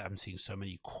fact that I'm seeing so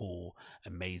many cool,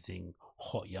 amazing,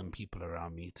 hot young people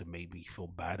around me to make me feel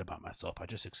bad about myself. I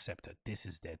just accept that this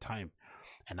is their time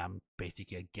and I'm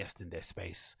basically a guest in their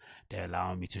space. They're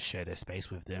allowing me to share their space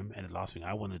with them, and the last thing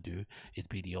I want to do is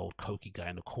be the old cokey guy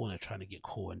in the corner trying to get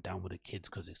cool and down with the kids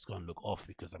because it's going to look off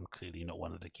because I'm clearly not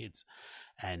one of the kids.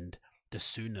 And the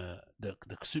sooner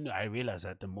I realize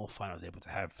that, the more fun I was able to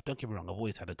have. Don't get me wrong, I've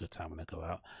always had a good time when I go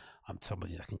out. I'm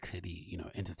somebody that can clearly,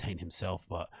 entertain himself,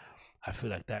 but I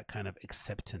feel like that kind of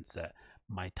acceptance that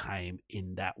my time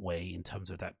in that way, in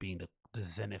terms of that being the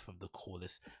zenith of the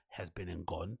coolest, has been and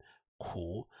gone.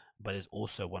 Cool, but it's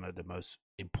also one of the most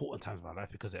important times of my life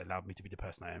because it allowed me to be the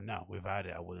person I am now. Without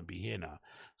it, I wouldn't be here now.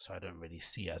 So I don't really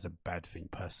see it as a bad thing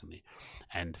personally.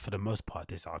 And for the most part,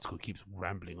 this article keeps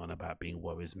rambling on about being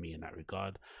woe is me in that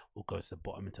regard. We'll go to the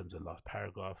bottom in terms of the last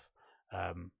paragraph.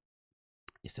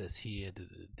 It says here,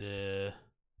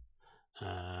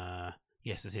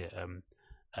 yes, it's here.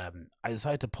 I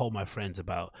decided to poll my friends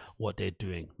about what they're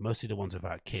doing, mostly the ones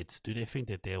without kids. Do they think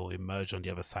that they will emerge on the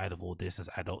other side of all this as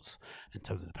adults in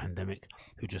terms of the pandemic,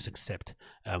 who just accept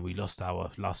we lost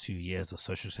our last few years of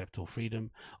social acceptable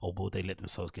freedom, or will they let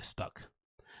themselves get stuck?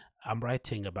 I'm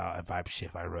writing about a vibe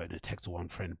shift I wrote in a text to one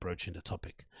friend broaching the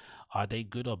topic. Are they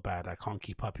good or bad? I can't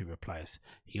keep up, he replies.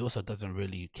 He also doesn't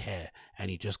really care,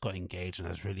 and he just got engaged and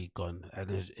has really gone and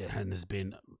has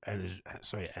been and is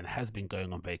sorry and has been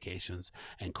going on vacations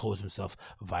and calls himself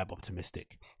vibe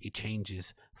optimistic. He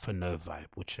changes for no vibe,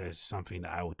 which is something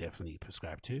that I would definitely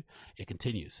prescribe to. It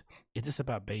continues. Is this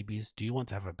about babies? Do you want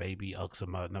to have a baby? Asks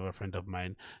another friend of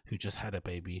mine who just had a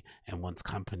baby and wants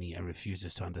company and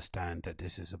refuses to understand that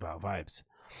this is about vibes.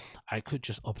 I could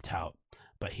just opt out,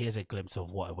 but here's a glimpse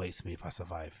of what awaits me if I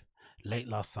survive. Late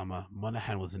last summer,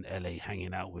 Monahan was in LA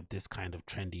hanging out with this kind of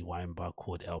trendy wine bar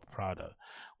called El Prado,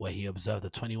 where he observed a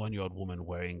 21-year-old woman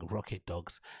wearing rocket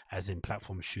dogs, as in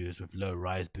platform shoes with low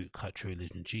rise boot cut true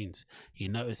religion jeans. He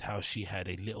noticed how she had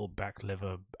a little back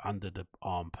leather under the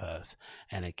arm purse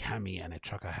and a cami and a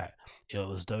trucker hat. It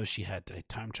was as though she had a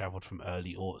time traveled from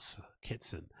early aughts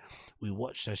Kitson. We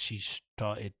watched as she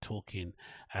started talking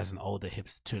as an older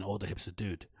hipster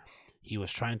dude. He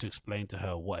was trying to explain to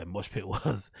her what a mosh pit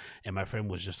was, and my friend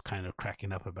was just kind of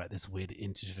cracking up about this weird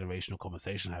intergenerational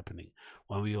conversation happening.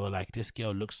 When we were like, this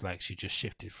girl looks like she just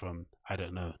shifted from, I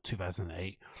don't know,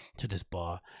 2008 to this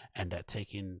bar, and that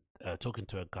talking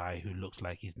to a guy who looks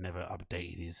like he's never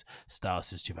updated his style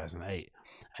since 2008,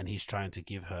 and he's trying to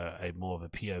give her a more of a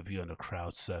POV on the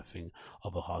crowd surfing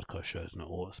of a hardcore shows. And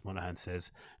what Monahan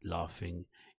says, laughing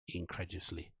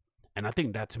incredulously. And I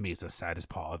think that to me is the saddest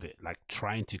part of it, like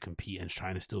trying to compete and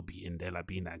trying to still be in there, like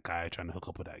being that guy trying to hook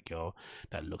up with that girl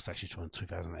that looks like she's from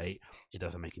 2008. It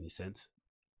doesn't make any sense.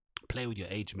 Play with your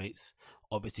age mates.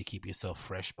 Obviously keep yourself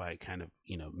fresh by kind of,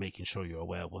 making sure you're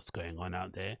aware of what's going on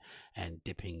out there and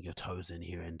dipping your toes in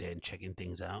here and there and checking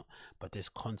things out. But this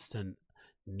constant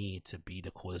need to be the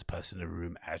coolest person in the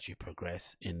room as you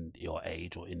progress in your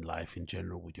age or in life in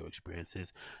general with your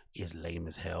experiences is lame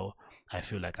as hell. I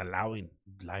feel like allowing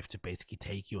life to basically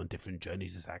take you on different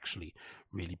journeys is actually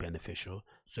really beneficial.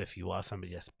 So if you are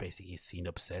somebody that's basically scene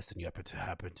obsessed and you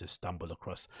happen to stumble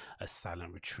across a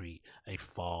silent retreat, a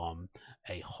farm,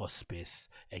 a hospice,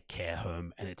 a care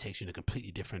home, and it takes you in a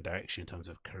completely different direction in terms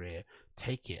of career,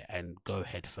 take it and go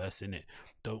head first in it.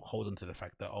 Don't hold on to the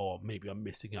fact that, oh, maybe I'm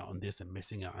missing out on this and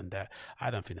missing out on that.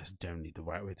 I don't think that's generally the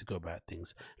right way to go about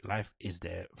things. Life is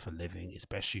there for living,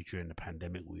 especially during the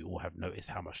pandemic. We all have noticed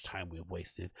how much time we've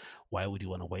wasted. Why would you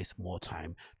want to waste more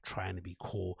time trying to be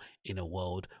cool in a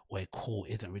world where cool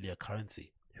isn't really a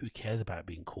currency? Who cares about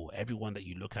being cool? Everyone that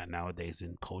you look at nowadays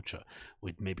in culture,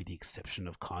 with maybe the exception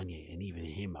of Kanye, and even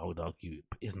him, I would argue,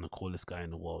 isn't the coolest guy in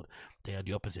the world. They are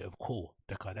the opposite of cool.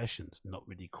 The Kardashians, not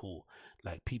really cool.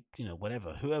 Like people,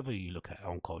 whatever, whoever you look at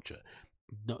on culture,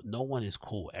 no one is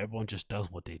cool. Everyone just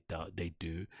does what they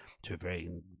do to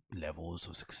varying levels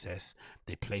of success.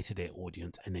 They play to their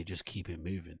audience and they just keep it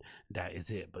moving. That is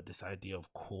it. But this idea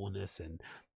of coolness and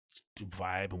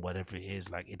vibe and whatever it is,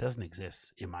 like, it doesn't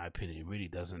exist in my opinion. It really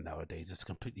doesn't nowadays. It's a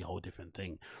completely whole different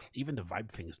thing. Even the vibe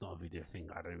thing is not a really a thing.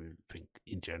 I don't even think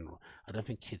in general. I don't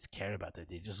think kids care about that.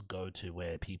 They just go to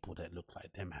where people that look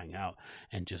like them hang out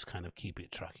and just kind of keep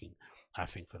it trucking, I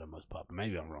think, for the most part. But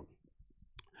maybe I'm wrong.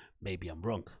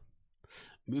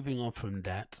 Moving on from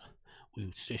that,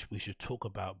 we should talk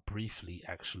about briefly,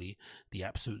 actually, the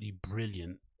absolutely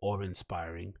brilliant or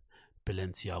inspiring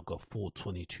Balenciaga Fall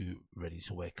 22 ready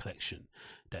to wear collection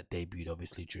that debuted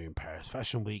obviously during Paris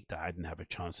Fashion Week, that I didn't have a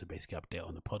chance to basically update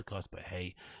on the podcast, but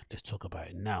hey, let's talk about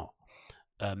it now.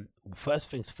 First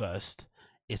things first,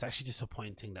 it's actually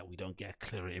disappointing that we don't get a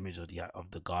clearer image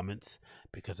of the garments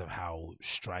because of how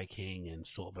striking and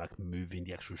sort of like moving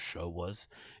the actual show was,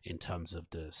 in terms of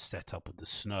the setup of the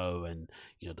snow and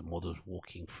the models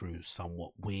walking through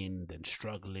somewhat wind and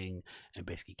struggling and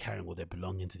basically carrying all their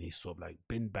belongings in these sort of like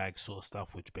bin bag sort of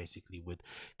stuff, which basically would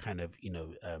kind of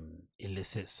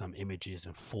elicit some images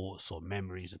and thoughts or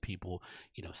memories of people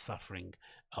suffering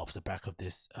off the back of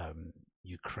this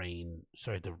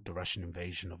the Russian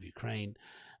invasion of Ukraine.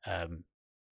 And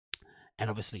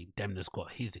obviously Demna's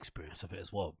got his experience of it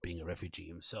as well, being a refugee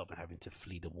himself and having to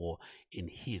flee the war in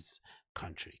his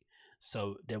country.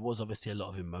 So there was obviously a lot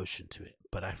of emotion to it,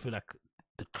 but I feel like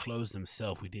the clothes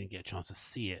themselves, we didn't get a chance to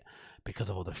see it because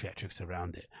of all the theatrics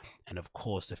around it. And of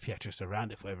course the theatrics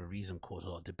around it, for whatever reason, caused a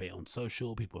lot of debate on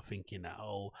social. People thinking that,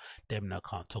 oh, Demna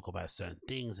can't talk about certain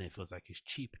things and it feels like he's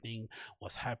cheapening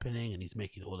what's happening and he's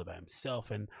making it all about himself.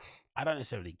 And I don't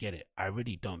necessarily get it. I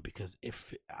really don't, because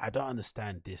if I don't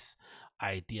understand this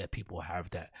idea people have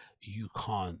that you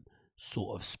can't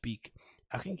sort of speak.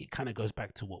 I think it kind of goes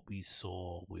back to what we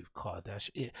saw with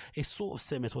Kardashian. It's sort of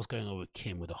similar to what's going on with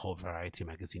Kim with the whole Variety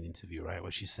magazine interview, right?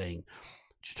 Where she's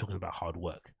talking about hard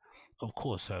work. Of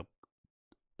course, her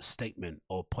statement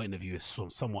or point of view is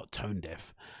somewhat tone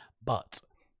deaf, but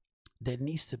there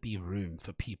needs to be room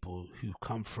for people who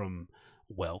come from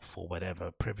wealth or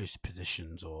whatever, privileged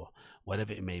positions or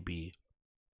whatever it may be,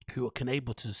 who can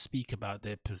able to speak about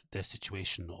their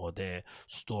situation or their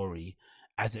story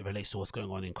as it relates to what's going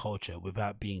on in culture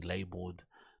without being labeled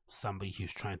somebody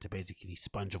who's trying to basically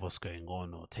sponge of what's going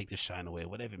on or take the shine away,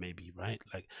 whatever it may be, right?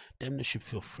 Like Demna should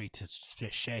feel free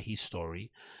to share his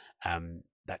story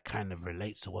that kind of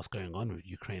relates to what's going on with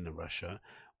Ukraine and Russia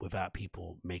without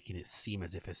people making it seem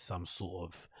as if it's some sort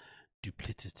of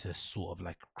duplicitous sort of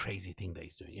like crazy thing that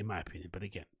he's doing, in my opinion. But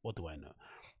again, what do I know?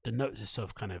 The notes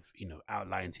itself kind of, you know,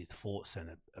 outlines his thoughts and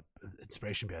a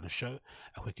inspiration behind the show.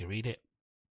 I quickly read it.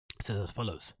 It says as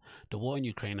follows: the war in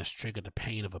Ukraine has triggered the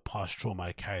pain of a past trauma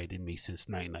I carried in me since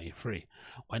 1993,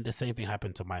 when the same thing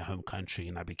happened to my home country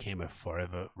and I became a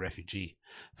forever refugee.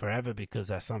 Forever because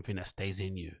that's something that stays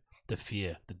in you. The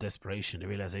fear, the desperation, the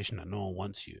realization that no one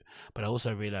wants you. But I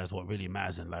also realized what really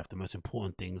matters in life, the most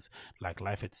important things like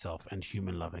life itself and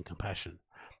human love and compassion.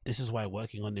 This is why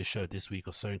working on this show this week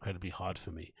was so incredibly hard for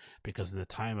me, because in the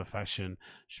time of fashion,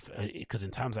 because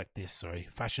in times like this,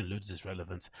 fashion loses its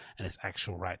relevance and its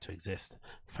actual right to exist.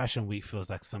 Fashion Week feels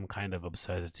like some kind of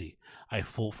absurdity. I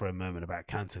thought for a moment about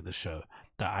cancelling the show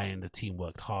that I and the team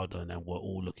worked hard on and were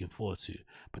all looking forward to,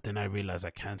 but then I realized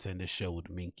that cancelling this show would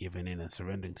mean giving in and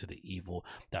surrendering to the evil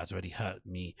that has already hurt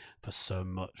me so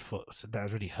much for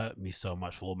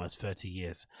almost 30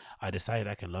 years. I decided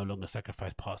I can no longer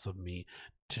sacrifice parts of me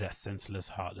to that senseless,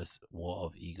 heartless war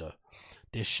of ego.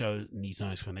 This show needs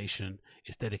no explanation.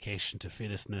 Its dedication to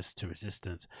fearlessness, to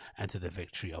resistance, and to the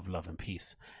victory of love and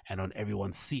peace. And on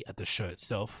everyone's seat at the show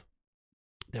itself,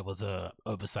 there was a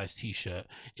oversized t-shirt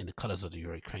in the colors of the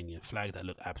Ukrainian flag that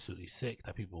looked absolutely sick,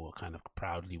 that people were kind of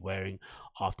proudly wearing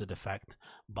after the fact.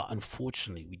 But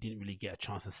unfortunately, we didn't really get a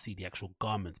chance to see the actual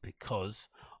garments because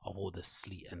of all the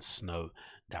sleet and snow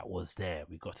that was there.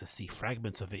 We got to see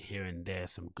fragments of it here and there,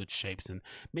 some good shapes, and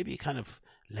maybe it kind of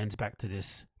lends back to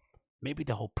this. Maybe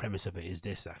the whole premise of it is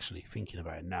this, actually, thinking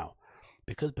about it now.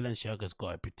 Because Balenciaga's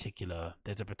got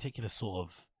there's a particular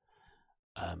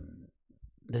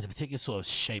sort of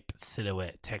shape,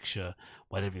 silhouette, texture,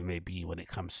 whatever it may be when it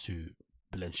comes to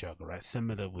Balenciaga, right?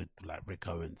 Similar with like Rick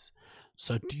Owens.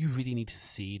 So do you really need to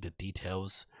see the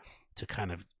details to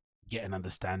kind of get an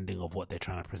understanding of what they're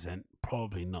trying to present?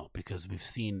 Probably not, because we've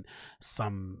seen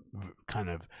some kind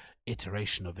of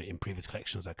iteration of it in previous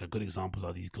collections. Like a good example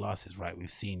are these glasses, right?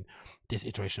 We've seen this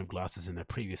iteration of glasses in the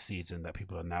previous season that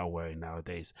people are now wearing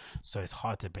nowadays. So it's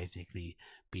hard to basically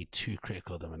be too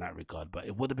critical of them in that regard. But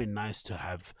it would have been nice to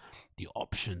have the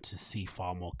option to see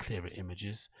far more clearer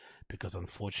images, because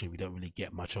unfortunately we don't really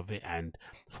get much of it. And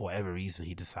for whatever reason,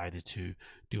 he decided to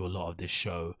do a lot of this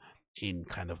show in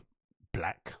kind of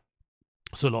black.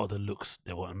 So a lot of the looks,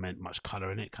 there weren't meant much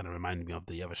color in it. Kind of reminded me of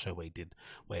the other show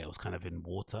where it was kind of in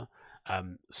water.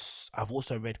 I've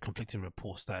also read conflicting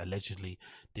reports that allegedly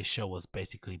this show was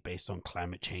basically based on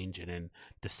climate change, and then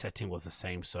the setting was the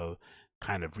same. So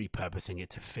kind of repurposing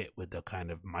it to fit with the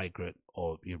kind of migrant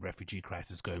or refugee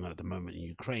crisis going on at the moment in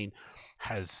Ukraine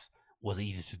was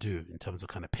easy to do in terms of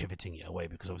kind of pivoting it away,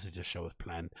 because obviously this show was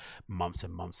planned months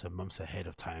and months and months ahead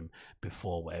of time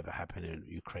before whatever happened in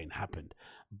Ukraine happened.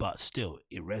 But still,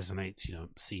 it resonates,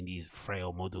 seeing these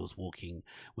frail models walking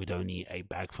with only a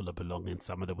bag full of belongings,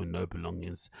 some of them with no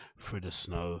belongings, through the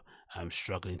snow,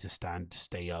 struggling to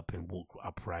stay up and walk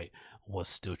upright, was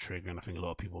still triggering. I think a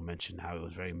lot of people mentioned how it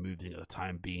was very moving at the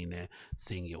time, being there,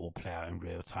 seeing it all play out in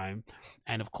real time.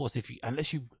 And of course,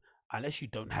 unless you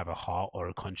don't have a heart or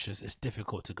a conscience, it's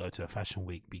difficult to go to a fashion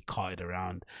week, be carted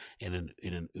around in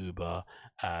an Uber,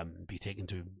 be taken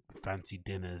to fancy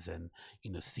dinners, and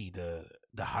see the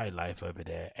high life over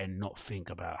there, and not think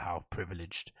about how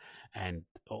privileged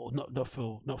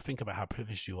not think about how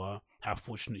privileged you are, how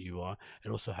fortunate you are,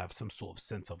 and also have some sort of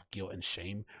sense of guilt and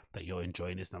shame that you're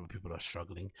enjoying this. Number of people are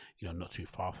struggling, not too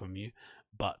far from you.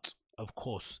 But of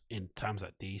course, in times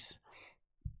like these,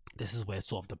 this is where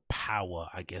sort of the power,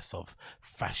 I guess, of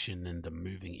fashion and the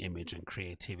moving image and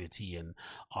creativity and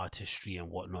artistry and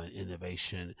whatnot and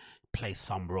innovation plays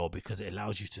some role, because it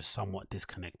allows you to somewhat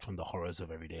disconnect from the horrors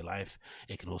of everyday life.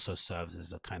 It can also serve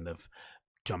as a kind of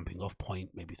jumping off point,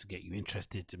 maybe to get you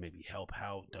interested, to maybe help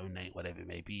out, donate, whatever it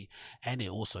may be. And it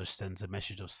also sends a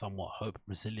message of somewhat hope,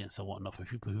 resilience and whatnot for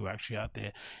people who are actually out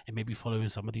there and maybe following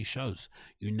some of these shows.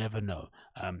 You never know.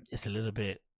 It's a little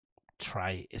bit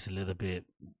trite, it's a little bit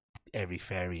airy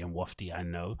fairy and wafty, I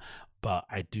know, but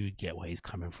I do get where he's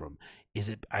coming from. Is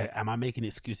it? Am I making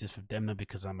excuses for Demna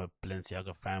because I'm a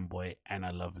Balenciaga fanboy and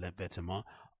I love Vetements?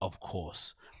 Of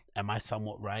course. Am I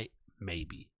somewhat right?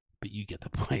 Maybe. But you get the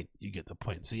point. You get the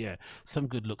point. So yeah, some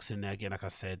good looks in there. Again, like I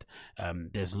said,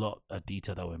 there's a lot of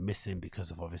detail that we're missing because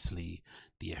of obviously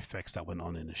the effects that went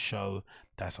on in the show.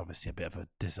 That's obviously a bit of a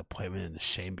disappointment and a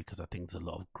shame because I think there's a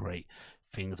lot of great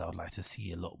things I would like to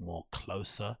see a lot more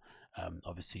closer.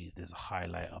 Obviously there's a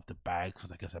highlight of the bag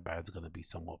because I guess the bags are going to be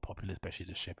somewhat popular, especially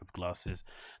the shape of glasses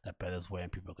that Bella's wearing.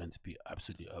 People are going to be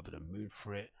absolutely over the moon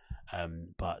for it.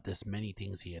 But there's many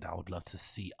things here that I would love to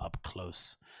see up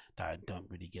close that I don't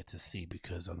really get to see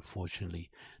because unfortunately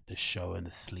the show and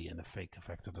the sleet and the fake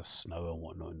effect of the snow and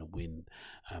whatnot and the wind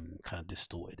kind of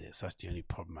distorted it. So that's the only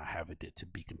problem I have with it, to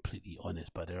be completely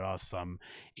honest. But there are some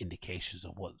indications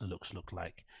of what the looks look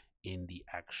like in the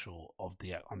actual on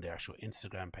the actual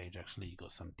Instagram page. Actually, you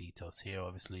got some details here,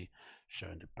 obviously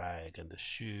showing the bag and the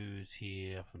shoes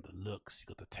here from the looks. You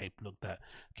got the tape look that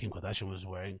Kim Kardashian was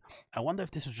wearing. I wonder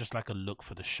if this was just like a look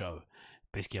for the show.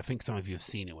 Basically, I think some of you have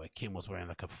seen it where Kim was wearing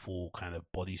like a full kind of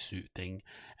bodysuit thing,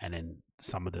 and then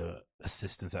some of the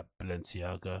assistants at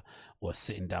Balenciaga were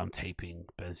sitting down taping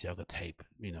Balenciaga tape,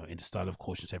 you know, in the style of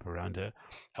caution tape around her.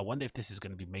 I wonder if this is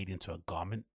going to be made into a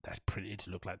garment that's printed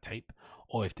to look like tape,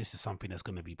 or if this is something that's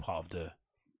going to be part of the,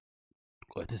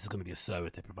 or if this is going to be a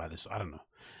service they provide. So I don't know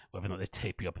whether or not they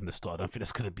tape you up in the store. I don't think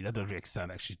that's going to be, that doesn't really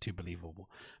sound actually too believable.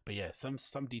 But yeah,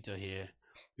 some detail here.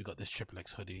 We got this triple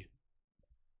X hoodie.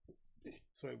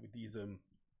 Sorry, with these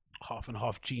half and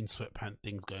half jean sweatpant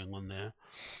things going on there.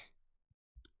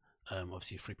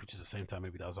 Obviously 3 pictures at the same time,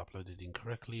 maybe that was uploaded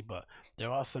incorrectly, but there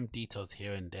are some details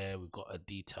here and there. We've got a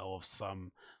detail of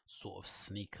some sort of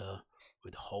sneaker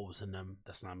with holes in them.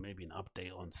 That's now maybe an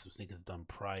update on some sneakers done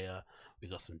prior. We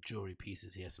got some jewelry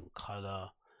pieces here, some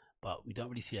color, but we don't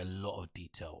really see a lot of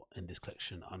detail in this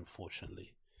collection,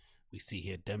 unfortunately. We see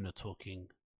here Demna talking.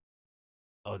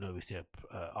 Oh no, we see an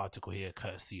article here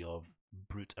courtesy of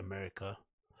Brute America.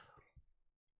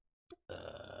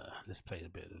 Let's play a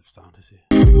bit of sound to see.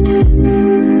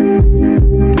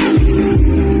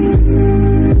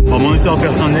 Mon histoire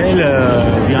personnelle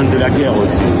vient de la guerre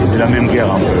aussi, de la même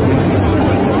guerre un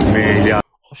peu. Mais il y a...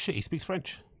 Oh shit, he speaks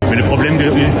French. Mais le problème,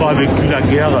 une fois vécu la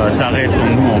guerre, ça reste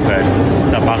en nous en fait.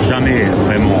 Ça part jamais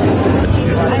vraiment.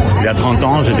 Il y a 30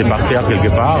 ans, j'étais par terre quelque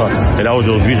part, et là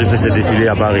aujourd'hui, je fais ce défilé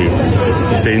à Paris.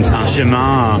 C'est un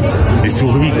chemin de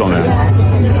survie quand même.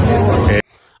 Et...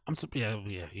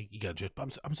 you got drift.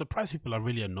 But I'm surprised people are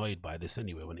really annoyed by this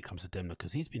anyway when it comes to Demna,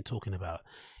 because he's been talking about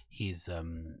his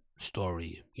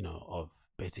story, you know, of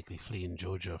basically fleeing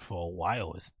Georgia for a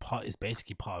while. It's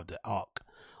basically part of the arc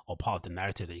or part of the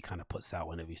narrative that he kind of puts out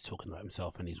whenever he's talking about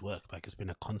himself and his work. Like, it's been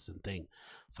a constant thing.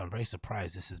 So I'm very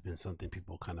surprised this has been something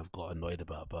people kind of got annoyed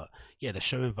about. But yeah, the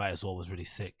show invite as well was really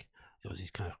sick. It was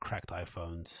these kind of cracked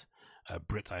iPhones,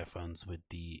 brick iPhones with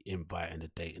the invite and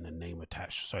the date and the name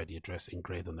attached, sorry, the address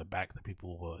engraved on the back. That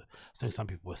people were, I think some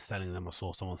people were selling them. I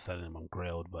saw someone selling them on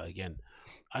Grailed, but again,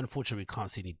 unfortunately we can't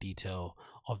see any detail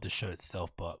of the show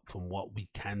itself. But from what we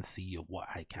can see, or what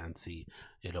I can see,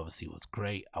 it obviously was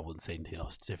great. I wouldn't say anything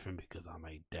else different because I'm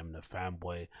a Demna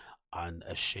fanboy,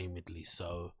 unashamedly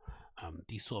so.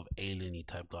 These sort of alien-y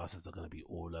type glasses are going to be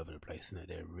all over the place, and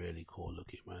they're really cool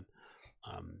looking, man.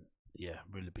 Yeah,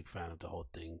 really big fan of the whole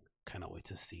thing. Cannot wait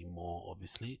to see more,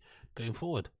 obviously, going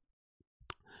forward.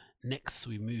 Next,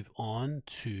 we move on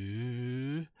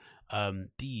to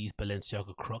these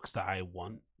Balenciaga Crocs that I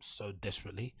want so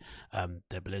desperately.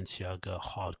 The Balenciaga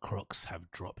HardCrocs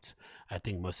have dropped. I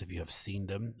think most of you have seen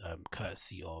them,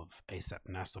 courtesy of ASAP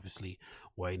Nast, obviously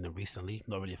wearing them recently.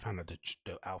 Not really a fan of the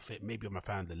outfit. Maybe I'm a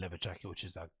fan of the leather jacket, which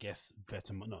is, I guess,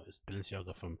 Vetements. No, it's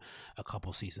Balenciaga from a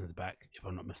couple seasons back, if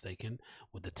I'm not mistaken,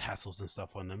 with the tassels and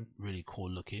stuff on them. Really cool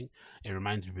looking. It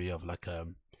reminds me of like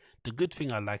the good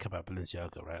thing I like about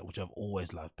Balenciaga, right, which I've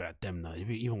always loved about Demna,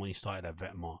 even when he started at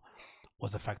Vetements,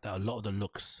 was the fact that a lot of the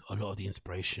looks, a lot of the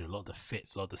inspiration, a lot of the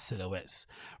fits, a lot of the silhouettes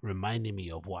reminded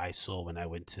me of what I saw when I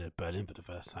went to Berlin for the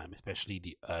first time, especially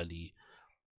the early,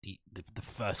 the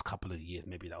first couple of years.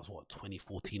 Maybe that was what,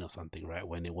 2014 or something, right,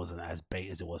 when it wasn't as bait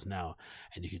as it was now,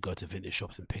 and you could go to vintage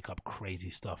shops and pick up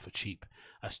crazy stuff for cheap.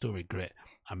 I still regret,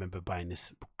 I remember buying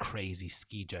this crazy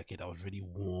ski jacket that was really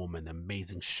warm and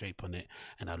amazing shape on it,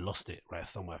 and I lost it right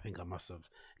somewhere. I think I must have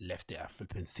left it at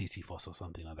flipping Sisyphos or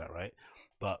something like that, right?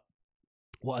 But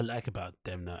what I like about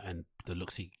Demna and the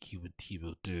looks he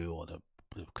will do, or the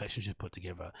collections you put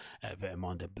together at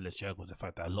Vetements and Balenciaga, was the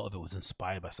fact that a lot of it was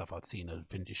inspired by stuff I'd seen at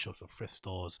vintage shops or thrift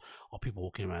stores or people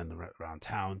walking around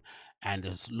town, and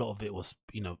there's a lot of it was,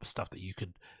 you know, stuff that you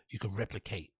could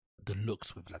replicate the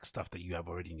looks with like stuff that you have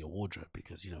already in your wardrobe,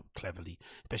 because you know, cleverly,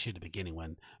 especially at the beginning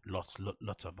when lots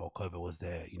of Volkova was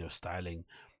there, you know, styling,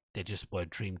 they just were a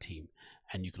dream team,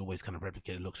 and you could always kind of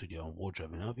replicate the looks with your own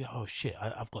wardrobe, and I'll be, oh shit,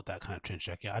 I've got that kind of trench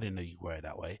jacket, I didn't know you wear it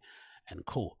that way, and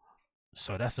cool.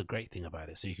 So that's the great thing about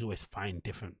it. So you can always find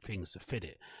different things to fit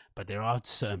it, but there are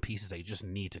certain pieces that you just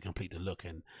need to complete the look.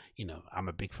 And you know, I'm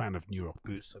a big fan of New York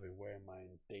boots. I've been wearing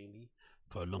mine daily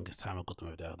for the longest time. I've got them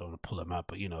over there. I don't want to pull them out,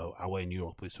 but you know, I wear New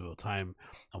York boots all the time.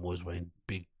 I'm always wearing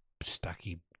big,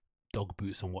 stacky dog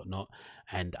boots and whatnot,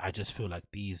 and I just feel like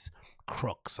these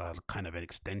Crocs are kind of an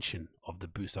extension of the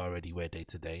boots I already wear day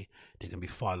to day. They can be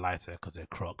far lighter because they're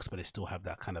Crocs, but they still have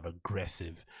that kind of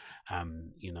aggressive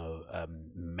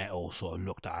metal sort of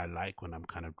look that I like when I'm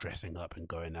kind of dressing up and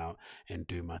going out and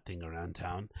doing my thing around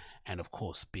town. And of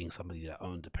course, being somebody that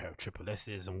owned a pair of Triple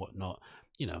S's and whatnot,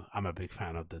 you know, I'm a big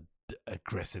fan of the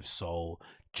aggressive sole,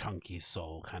 chunky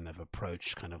sole kind of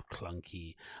approach, kind of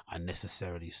clunky,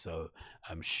 unnecessarily so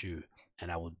shoe.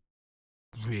 And I would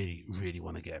really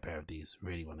want to get a pair of these.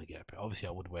 Really want to get a pair. Obviously,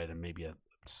 I would wear them maybe a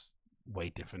way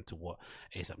different to what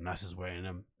ASAP Nas is wearing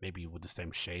them, maybe with the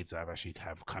same shades that I've actually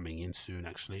have coming in soon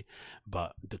actually,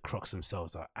 but the Crocs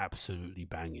themselves are absolutely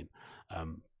banging.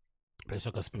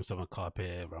 Balenciaga Spring Summer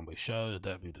Carpet Runway Show,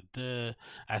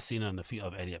 as seen on the feet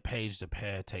of Elliot Page. The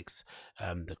pair takes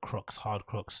the Crocs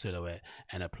HardCrocs silhouette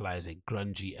and applies a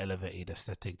grungy, elevated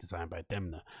aesthetic designed by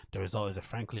Demna. The result is a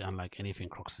frankly unlike anything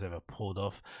Crocs has ever pulled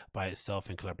off by itself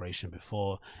in collaboration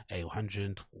before. A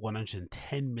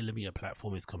 110mm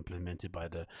platform is complemented by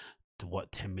the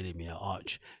 10mm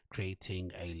arch,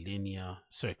 creating a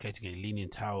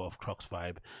lenient tower of Crocs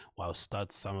vibe, while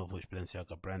studs, some of which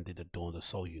Balenciaga branded, adorn the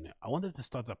sole unit. I wonder if the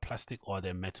studs are plastic or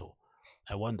they're metal.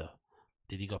 I wonder,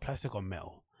 did he go plastic or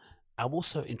metal? I'm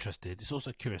also interested, it's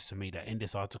also curious to me that in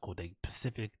this article they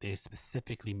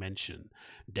specifically mention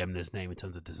Demna's name in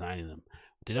terms of designing them.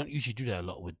 They don't usually do that a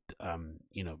lot with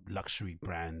you know, luxury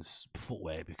brands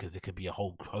footwear, because it could be a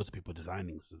whole host of people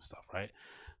designing some stuff, right?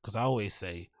 Because I always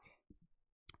say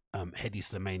Hedi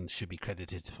Slimane should be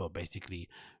credited for basically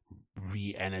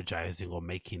re-energizing or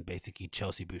making basically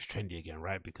Chelsea boots trendy again,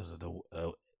 right? Because of the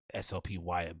SLP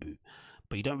Wyatt boot.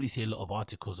 But you don't really see a lot of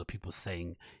articles of people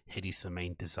saying Hedi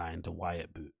Slimane designed the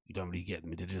Wyatt boot. You don't really get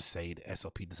them. They just say the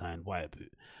SLP designed Wyatt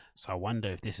boot. So I wonder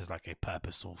if this is like a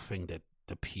purposeful thing that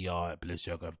the PR at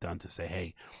Balenciaga have done to say,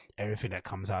 hey, everything that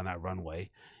comes out on that runway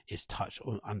is touched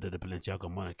under the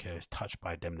Balenciaga moniker, is touched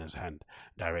by Demna's hand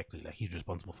directly. Like, he's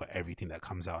responsible for everything that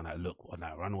comes out on that look on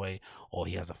that runway, or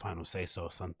he has a final say so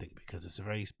or something, because it's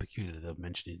very peculiar that they've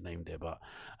mentioned his name there. But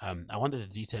I wonder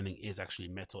if the detailing is actually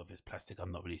metal. If it's plastic,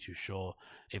 I'm not really too sure.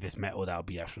 If it's metal, that would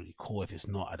be absolutely cool. If it's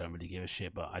not, I don't really give a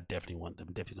shit, but I definitely want them.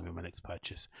 Definitely gonna be my next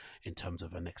purchase in terms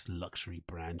of a next luxury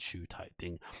brand shoe type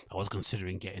thing. I was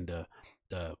considering getting the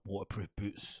waterproof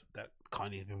boots that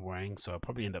Kanye's been wearing, so I'll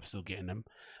probably end up still getting them,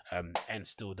 and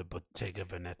still the Bottega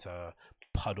Veneta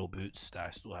puddle boots that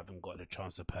I still haven't got the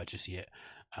chance to purchase yet.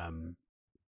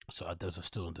 So those are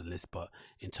still on the list, but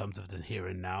in terms of the here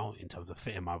and now, in terms of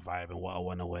fitting my vibe and what I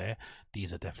want to wear,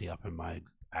 these are definitely up in my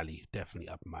alley,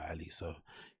 so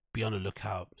be on the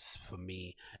lookout for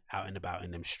me out and about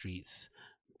in them streets.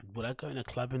 Would I go in a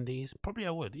club in these? Probably I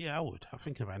would. Yeah, I would. I'm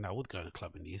thinking right now, I would go in a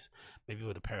club in these. Maybe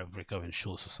with a pair of Rick Owens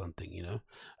shorts or something, you know.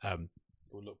 It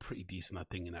would look pretty decent, I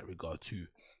think, in that regard too.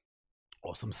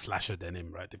 Or some slasher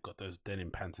denim, right? They've got those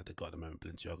denim pants that they got at the moment,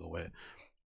 Balenciaga, where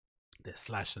they're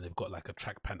slashed and they've got like a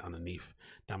track pant underneath.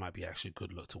 That might be actually a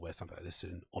good look to wear something like this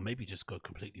in. Or maybe just go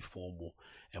completely formal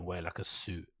and wear like a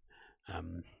suit.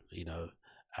 You know,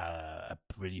 a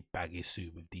really baggy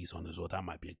suit with these on as well. That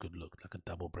might be a good look, like a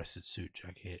double-breasted suit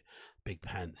jacket, big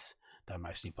pants. That might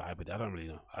actually vibe with it. I don't really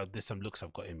know. There's some looks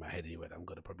I've got in my head anyway that I'm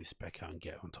gonna probably spec out and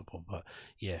get on top of. But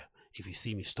yeah, if you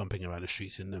see me stomping around the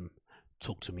streets in them,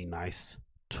 talk to me nice.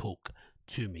 Talk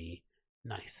to me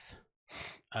nice.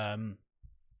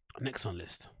 Next on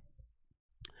list.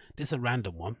 This is a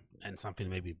random one and something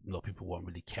maybe a lot of people won't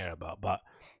really care about, but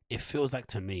it feels like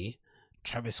to me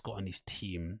Travis Scott and his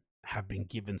team have been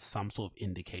given some sort of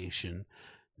indication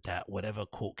that whatever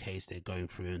court case they're going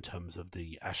through in terms of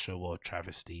the Astroworld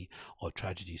travesty or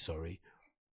tragedy,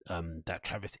 that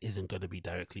Travis isn't going to be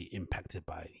directly impacted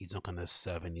by it. He's not going to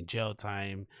serve any jail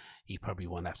time. He probably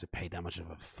won't have to pay that much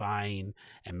of a fine,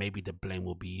 and maybe the blame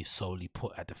will be solely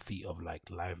put at the feet of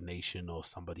like Live Nation or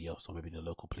somebody else, or maybe the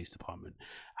local police department.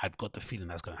 I've got the feeling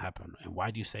that's going to happen. And why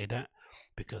do you say that?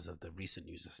 because of the recent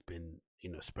news that's been,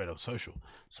 spread on social.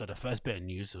 So the first bit of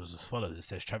news was as follows. It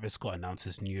says Travis Scott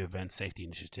announces new event safety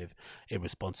initiative in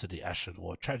response to the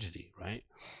Astroworld tragedy, right?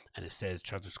 And it says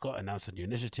Travis Scott announced a new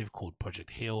initiative called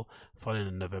Project Heal following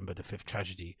the November the 5th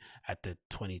tragedy at the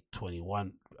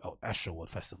 2021 Astroworld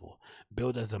Festival.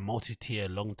 Billed as a multi-tier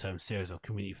long-term series of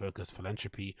community-focused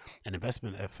philanthropy and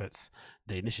investment efforts,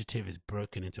 the initiative is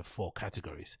broken into 4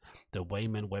 categories: the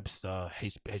Wayman-Webster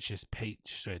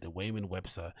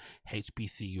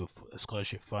HBCU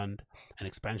Scholarship Fund, an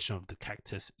expansion of the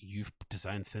Cactus Youth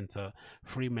Design Center,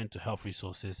 free mental health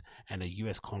resources, and a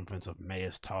U.S. Conference of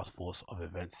Mayors Task Force of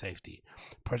Event Safety.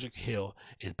 Project Hill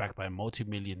is backed by a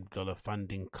multi-million-dollar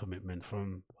funding commitment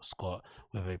from Scott,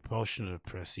 with a portion of the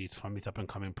proceeds from his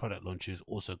up-and-coming product launches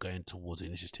also going towards the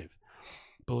initiative.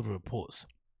 Build reports.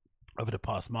 Over the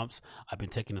past months, I've been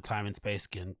taking the time and space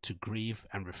again to grieve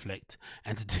and reflect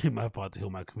and to do my part to heal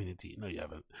my community. No, you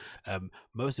haven't.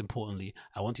 Most importantly,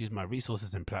 I want to use my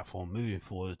resources and platform moving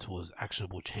forward towards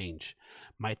actionable change.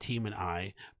 My team and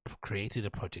I created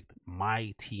a project.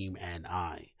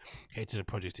 Created a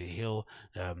project to heal.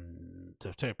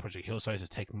 Project Heal, to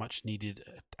take much needed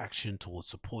action towards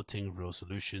supporting real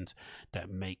solutions that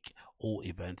make all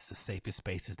events the safest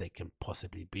spaces they can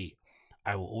possibly be.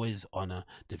 I will always honor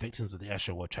the victims of the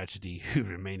Astroworld tragedy who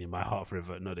remain in my heart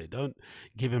forever. No, they don't.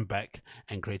 Giving back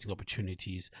and creating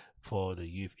opportunities for the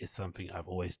youth is something I've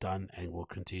always done and will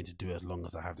continue to do as long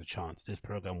as I have the chance. This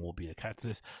program will be a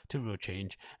catalyst to real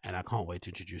change, and I can't wait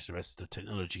to introduce the rest of the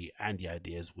technology and the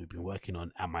ideas we've been working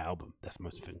on and my album. That's the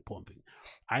most important thing.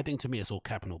 I think to me it's all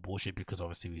cap and all bullshit, because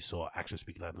obviously we saw actions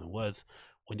speak louder than words.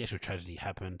 When the actual tragedy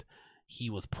happened, he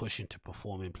was pushing to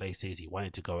perform in places. He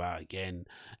wanted to go out again,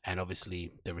 and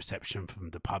obviously the reception from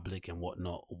the public and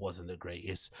whatnot wasn't the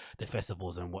greatest. The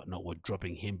festivals and whatnot were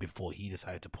dropping him before he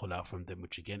decided to pull out from them,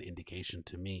 which again, indication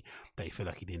to me that he felt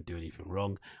like he didn't do anything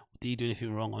wrong. Did he do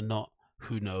anything wrong or not?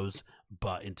 Who knows?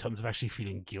 But in terms of actually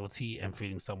feeling guilty and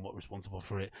feeling somewhat responsible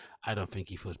for it, I don't think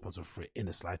he feels responsible for it in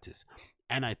the slightest.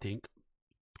 And I think,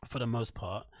 for the most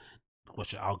part,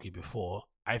 what I argued before,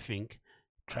 I think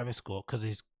Travis Scott, because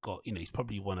he's got, he's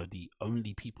probably one of the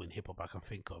only people in hip hop I can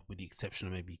think of, with the exception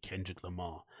of maybe Kendrick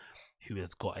Lamar, who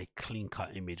has got a clean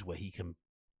cut image where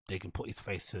they can put his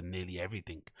face to nearly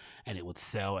everything and it would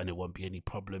sell, and it won't be any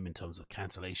problem in terms of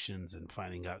cancellations and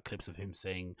finding out clips of him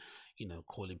saying,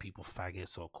 calling people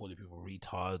faggots or calling people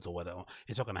retards or whatever.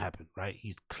 It's not going to happen, right?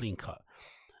 He's clean cut.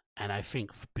 And I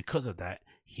think because of that,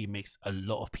 he makes a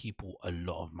lot of people a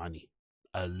lot of money.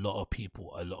 And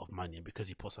because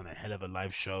he puts on a hell of a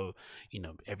live show,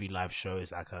 every live show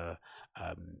is like a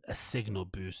signal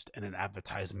boost and an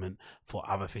advertisement for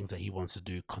other things that he wants to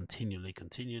do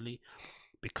continually.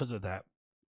 Because of that,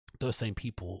 those same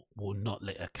people will not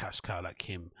let a cash cow like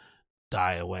him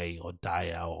die away or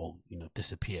die out or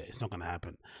disappear. It's not going to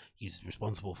happen. He's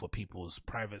responsible for people's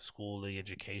private schooling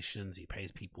educations. He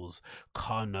pays people's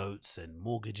car notes and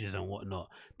mortgages and whatnot.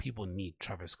 People need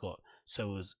Travis Scott.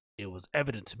 So it was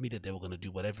evident to me that they were going to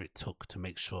do whatever it took to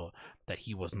make sure that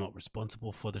he was not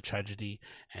responsible for the tragedy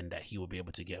and that he would be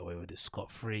able to get away with it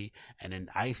scot-free. And then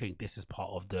I think this is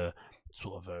part of the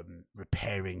sort of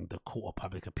repairing the court of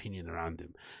public opinion around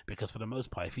him, because for the most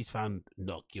part, if he's found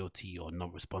not guilty or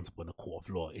not responsible in the court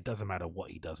of law, it doesn't matter what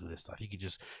he does with this stuff. He could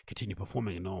just continue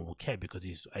performing and no one will care because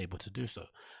he's able to do so.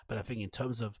 But I think in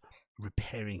terms of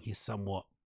repairing his somewhat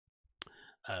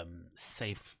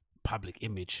safe public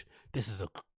image, this is a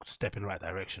step in the right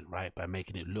direction, right? By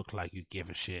making it look like you give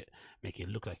a shit, making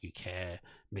it look like you care,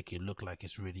 making it look like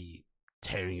it's really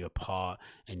tearing you apart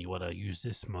and you want to use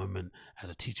this moment as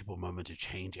a teachable moment to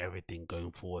change everything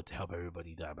going forward to help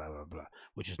everybody, blah blah blah blah,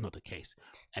 which is not the case.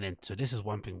 And then so this is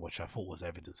one thing which I thought was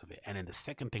evidence of it. And then the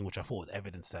second thing which I thought was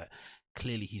evidence that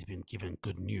clearly he's been given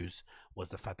good news was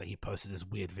the fact that he posted this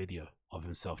weird video of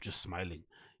himself just smiling.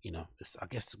 I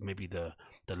guess maybe the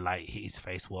light hit his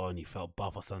face well and he felt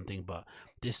buff or something, but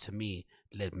this to me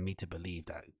led me to believe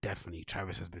that definitely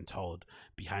Travis has been told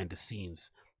behind the scenes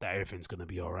that everything's going to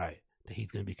be all right, that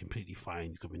he's going to be completely fine,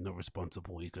 he's going to be not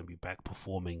responsible, he's going to be back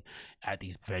performing at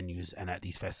these venues and at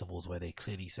these festivals where they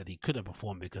clearly said he couldn't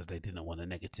perform because they didn't want a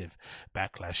negative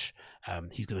backlash.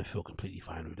 He's going to feel completely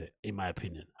fine with it, in my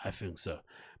opinion. I think so.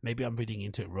 Maybe I'm reading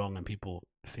into it wrong and people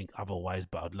think otherwise,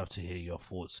 but I'd love to hear your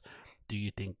thoughts. Do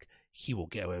you think he will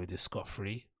get away with this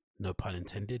scot-free? No pun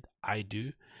intended. I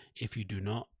do. If you do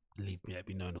not, let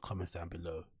me know in the comments down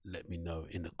below. Let me know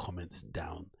in the comments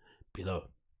down below.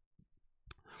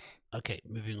 Okay,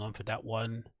 moving on for that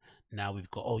one. Now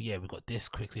we've got, oh yeah, we've got this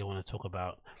quickly I want to talk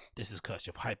about. This is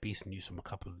courtesy of Hypebeast, news from a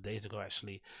couple of days ago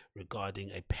actually,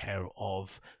 regarding a pair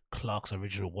of Clark's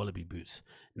original Wallabee boots.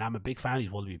 Now I'm a big fan of these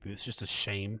Wallabee boots. Just a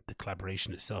shame the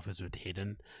collaboration itself is with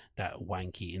Hidden, that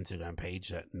wanky Instagram page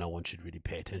that no one should really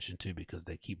pay attention to, because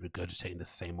they keep regurgitating the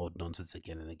same old nonsense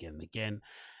again and again and again,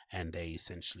 and they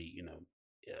essentially, you know,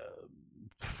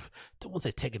 don't want to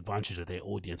say take advantage of their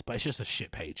audience, but it's just a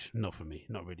shit page. Not for me,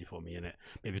 not really for me, innit?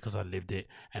 Maybe because I lived it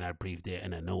and I breathed it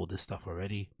and I know all this stuff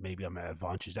already, maybe I'm at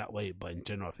advantage that way, but in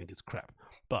general I think it's crap.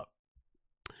 But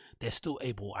they're still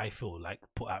able, I feel like,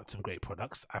 put out some great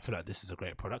products. I feel like this is a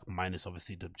great product, minus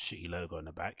obviously the shitty logo on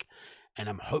the back, and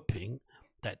I'm hoping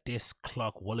that this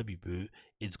Clark Wallabee boot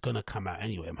is gonna come out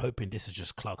anyway. I'm hoping this is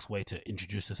just Clark's way to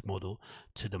introduce this model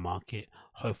to the market,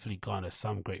 hopefully garner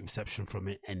some great reception from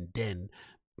it, and then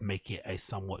make it a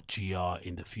somewhat GR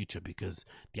in the future, because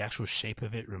the actual shape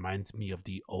of it reminds me of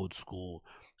the old school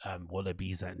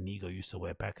Wallabees that Nigo used to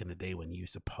wear back in the day, when he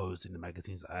used to pose in the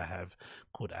magazines that I have,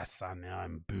 called Asana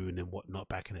and Boone and whatnot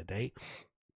back in the day.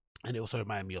 And it also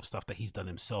reminded me of stuff that he's done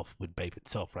himself with Bape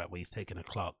itself, right, where he's taken a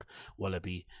Clark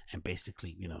Wallabee and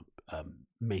basically, you know,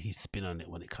 made his spin on it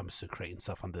when it comes to creating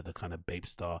stuff under the kind of Bape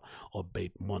star or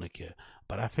Bape moniker.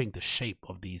 But I think the shape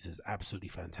of these is absolutely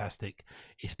fantastic.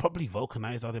 It's probably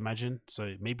vulcanized, I'd imagine,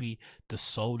 so maybe the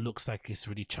sole looks like it's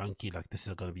really chunky, like this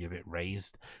is going to be a bit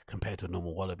raised compared to a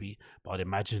normal Wallabee, but I'd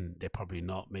imagine they're probably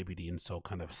not. Maybe the insole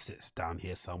kind of sits down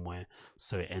here somewhere,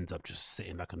 so it ends up just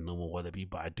sitting like a normal Wallabee.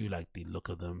 But I do like the look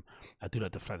of them. I do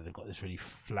like the fact that they've got this really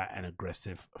flat and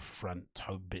aggressive front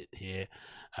toe bit here.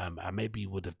 I maybe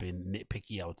would have been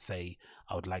nitpicky. I would say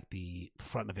I would like the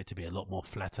front of it to be a lot more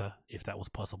flatter if that was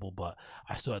possible, but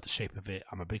I still like the shape of it.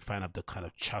 I'm a big fan of the kind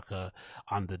of chucker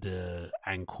under the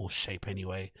ankle shape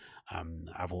anyway.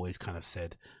 I've always kind of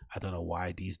said, I don't know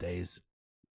why these days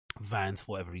Vans,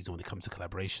 for whatever reason, when it comes to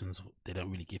collaborations, they don't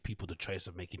really give people the choice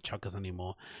of making chuckers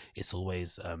anymore. It's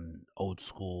always old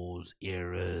schools,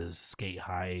 eras, skate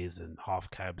highs and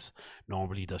half cabs. No one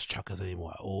really does chuckers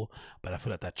anymore at all, but I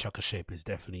feel like that chucker shape is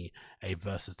definitely a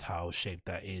versatile shape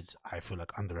that is, I feel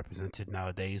like, underrepresented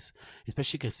nowadays,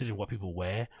 especially considering what people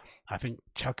wear. I think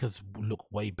chuckers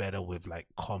look way better with like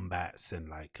combats and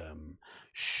like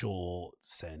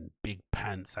shorts and big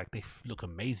pants. Like they look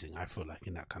amazing, I feel like,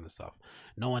 in that kind of stuff.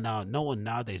 No one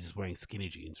nowadays is wearing skinny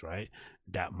jeans, right?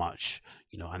 That much,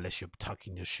 you know, unless you're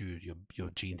tucking your shoes, your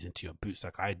jeans into your boots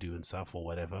like I do and stuff, or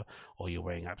whatever, or you're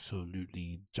wearing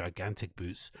absolutely gigantic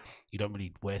boots. You don't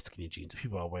really wear skinny jeans.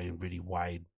 People are wearing really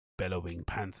wide bellowing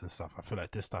pants and stuff. I feel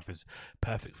like this stuff is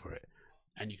perfect for it.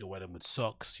 And you can wear them with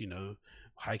socks, you know,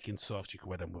 hiking socks. You can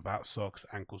wear them without socks,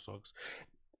 ankle socks.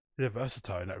 They're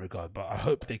versatile in that regard. But I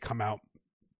hope they come out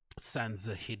sans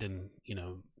the Hidden, you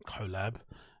know, collab.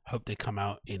 Hope they come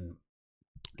out in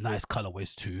nice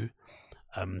colorways too.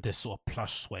 This sort of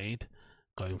plush suede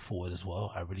going forward as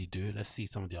well. I really do. Let's see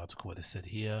some of the article what they said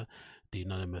here. The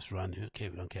anonymous run, okay,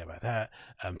 we don't care about that.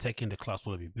 Taking the Clark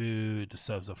Wallabee boot, the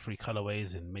serves up 3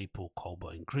 colorways in maple,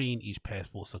 cobalt, and green. Each pair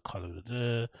sports a color.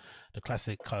 The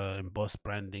classic color embossed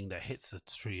branding that hits the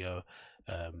trio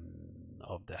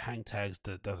of the hang tags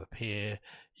that does appear.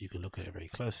 You can look at it very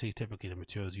closely. Typically, the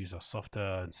materials used are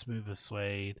softer and smoother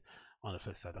suede. On the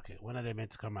flip side, okay, when are they meant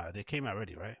to come out? They came out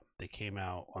already, right? They came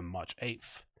out on March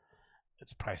 8th.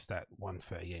 It's priced at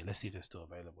 $138. Let's see if they're still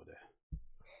available there.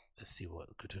 Let's see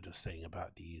what Couture is saying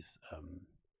about these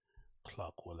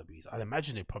Clark Wallabees. I'd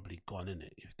imagine they've probably gone in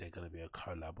it if they're going to be a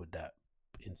collab with that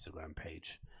Instagram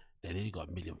page. They nearly got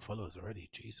 1 million followers already.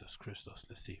 Jesus Christos.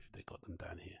 Let's see if they got them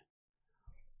down here.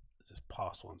 This is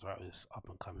past ones, right? This up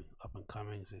and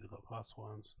coming. So they got past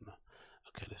ones. No.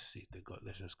 Okay, let's see if they got.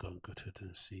 Let's just go and go to it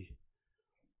and see.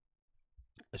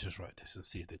 Let's just write this and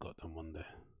see if they got them on there.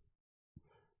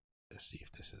 Let's see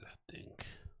if this is a thing.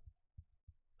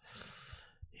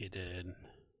 Hidden.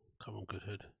 Come on, good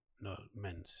hood. No,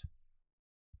 men's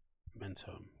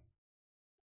home.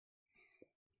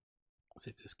 Let's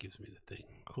see if this gives me the thing.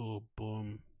 Cool,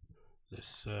 boom. Let's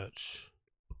search.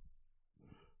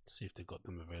 Let's see if they got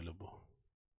them available.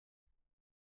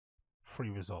 3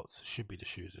 results. Should be the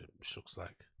shoes, it looks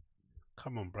like.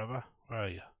 Come on, brother. Where are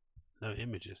you? No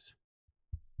images.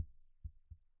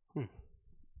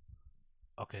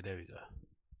 Okay, there we go.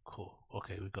 Cool.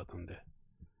 Okay, we got them there.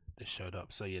 They showed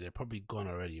up. So yeah, they're probably gone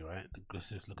already, right? Let's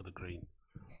just look at the green.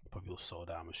 Probably all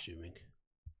sold out, I'm assuming.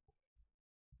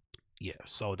 Yeah,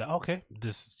 sold out. Okay,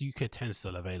 this UK 10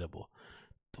 still available.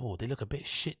 Oh, they look a bit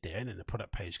shit there, in the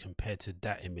product page compared to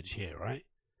that image here, right?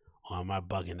 Or am I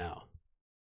bugging out?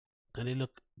 And they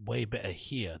look way better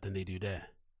here than they do there.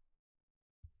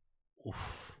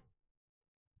 Oof.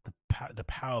 The the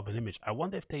power of an image. I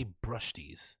wonder if they brush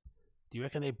these. Do you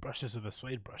reckon they brush this with a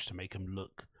suede brush to make them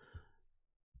look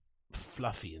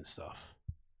fluffy and stuff?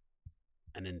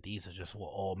 And then these are just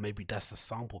what? Or maybe that's a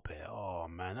sample pair. Oh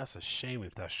man, that's a shame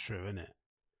if that's true, isn't it?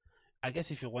 I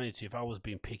guess if you wanted to, if I was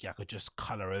being picky, I could just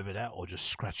color over that or just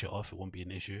scratch it off. It won't be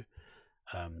an issue.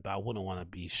 But I wouldn't want to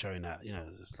be showing that. You know,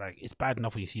 it's like, it's bad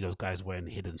enough when you see those guys wearing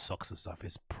hidden socks and stuff.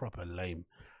 It's proper lame.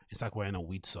 It's like wearing a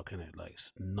weed sock, in it. Like,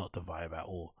 it's not the vibe at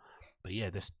all. But yeah,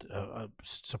 this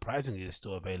surprisingly they're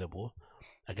still available.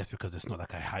 I guess because it's not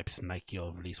like a hypes Nike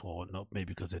or release or whatnot.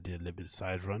 Maybe because they did a limited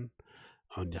size run,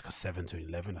 only like a 7 to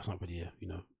 11. That's not really a, you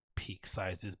know, peak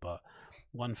sizes, but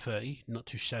 130, not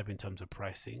too shabby in terms of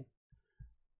pricing.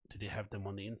 Do they have them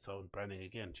on the insole and branding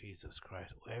again? Jesus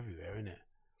Christ, everywhere, isn't it?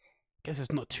 Guess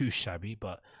it's not too shabby,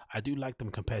 but I do like them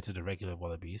compared to the regular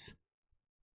Wallabees.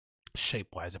 Shape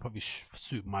wise, they probably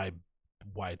suit my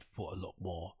wide foot a lot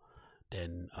more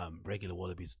than regular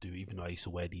Wallabees do, even though I used to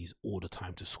wear these all the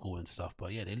time to school and stuff.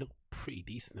 But yeah, they look pretty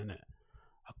decent, innit?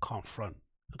 I can't front.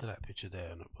 Look at that picture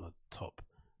there on the top.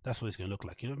 That's what it's gonna look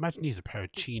like. You know, imagine these, a pair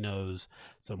of chinos,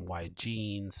 some white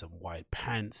jeans, some white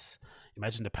pants.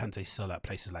 Imagine the pants they sell at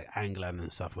places like Angland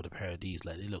and stuff with a pair of these.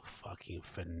 Like, they look fucking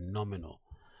phenomenal.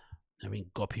 I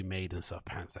mean, Goppy made and stuff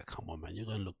pants. Like, come on, man, you're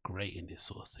gonna look great in this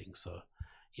sort of thing. So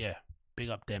yeah, big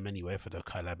up them anyway for the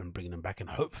collab and bringing them back. And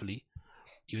hopefully,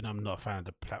 even though I'm not a fan of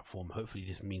the platform, hopefully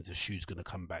this means the shoe's gonna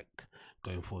come back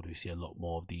going forward. We see a lot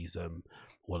more of these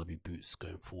Wallabee boots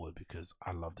going forward, because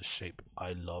I love the shape.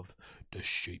 I love the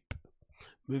shape.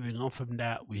 Moving on from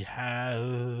that, we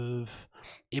have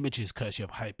images courtesy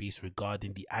of Hypebeast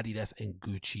regarding the Adidas and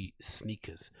Gucci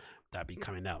sneakers that be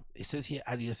coming out. It says here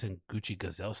Adidas and Gucci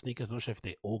Gazelle sneakers. I'm not sure if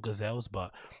they're all gazelles,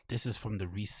 but this is from the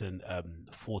recent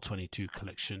 422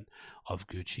 collection of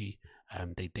Gucci.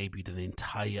 They debuted an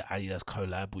entire Adidas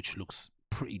collab, which looks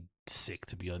pretty sick,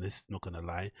 to be honest, not gonna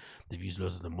lie. They've used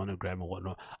loads of the monogram and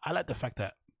whatnot. I like the fact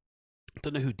that, I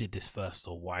don't know who did this first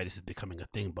or why this is becoming a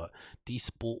thing, but these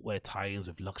sportwear tie-ins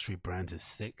with luxury brands is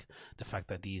sick. The fact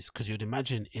that these, because you'd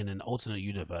imagine in an alternate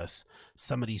universe,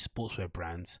 some of these sportswear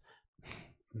brands,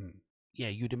 yeah,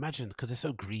 you'd imagine, because they're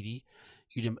so greedy,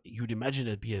 you'd imagine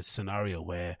it'd be a scenario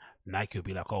where Nike would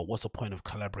be like, oh, what's the point of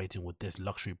collaborating with this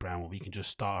luxury brand when we can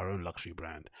just start our own luxury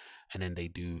brand? And then they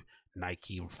do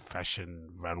Nike fashion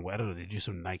runway. I don't know, they do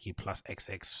some Nike plus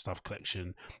XX stuff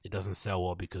collection. It doesn't sell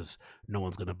well because no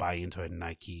one's going to buy into a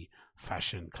Nike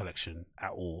fashion collection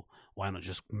at all. Why not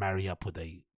just marry up with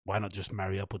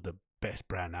the best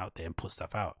brand out there and put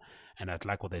stuff out? And I'd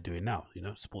like what they're doing now. You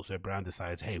know, sportswear brand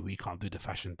decides, hey, we can't do the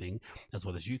fashion thing as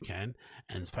well as you can,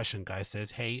 and fashion guy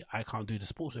says, hey, I can't do the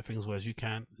sportswear thing as well as you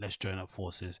can. Let's join up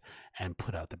forces and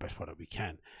put out the best product we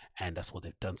can. And that's what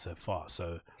they've done so far.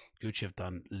 So Gucci have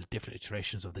done different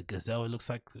iterations of the Gazelle, it looks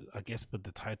like, I guess, with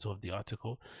the title of the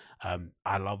article.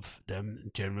 I love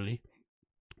them generally.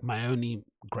 My only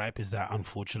gripe is that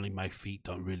unfortunately my feet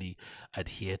don't really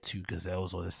adhere to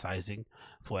gazelles or the sizing.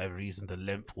 For whatever reason, the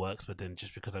length works, but then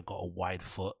just because I got a wide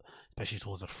foot, especially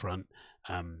towards the front,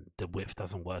 the width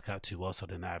doesn't work out too well, so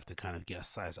then I have to kind of get a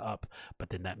size up.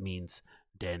 But then that means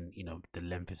then, you know, the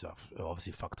length is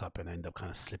obviously fucked up and I end up kind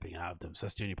of slipping out of them. So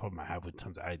that's the only problem I have in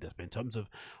terms of Adidas. But in terms of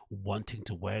wanting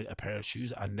to wear a pair of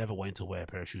shoes, I never wanted to wear a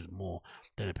pair of shoes more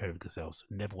than a pair of gazelles.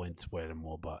 Never wanted to wear them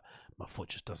more, but my foot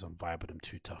just doesn't vibe with them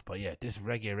too tough. But yeah, this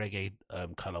reggae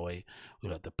colorway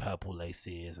with like the purple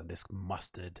laces and this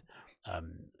mustard,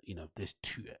 you know, there's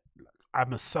two.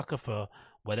 I'm a sucker for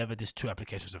whatever these two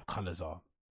applications of colors are.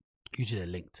 Usually they're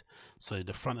linked. So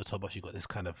the front and top box, you got this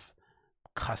kind of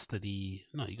custardy,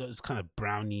 no, you got this kind of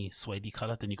browny suede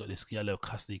color, then you got this yellow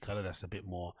custardy color that's a bit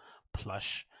more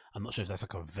plush. I'm not sure if that's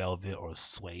like a velvet or a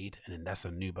suede, and then that's a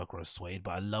nubuck or a suede,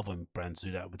 but I love when brands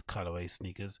do that with colorway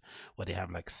sneakers where they have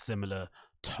like similar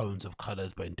tones of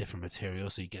colors but in different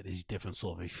materials, so you get these different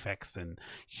sort of effects and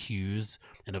hues,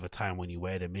 and over time when you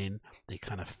wear them in, they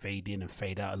kind of fade in and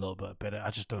fade out a little bit better.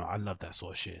 I just don't know, I love that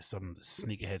sort of shit, some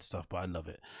sneakerhead stuff, but I love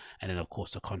it. And then of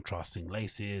course the contrasting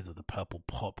laces or the purple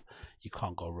pop, you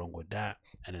can't go wrong with that.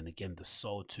 And then again the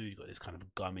sole too, you got this kind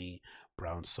of gummy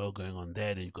brown sole going on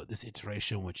there. Then you've got this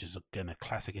iteration, which is again a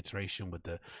classic iteration with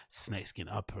the snakeskin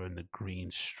upper and the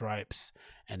green stripes,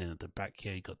 and then at the back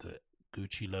here you got the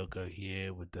Gucci logo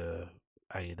here with the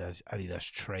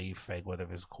Adidas tray fag,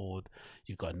 whatever it's called.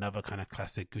 You've got another kind of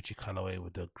classic Gucci colorway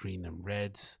with the green and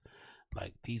reds.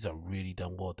 Like, these are really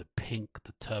done well. The pink,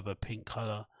 the turbo pink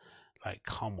color, like,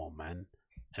 come on, man.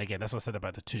 And again, that's what I said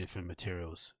about the two different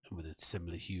materials with the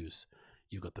similar hues.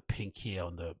 You've got the pink here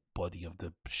on the body of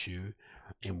the shoe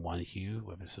in one hue,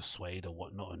 whether it's a suede or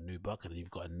whatnot, a nubuck, and then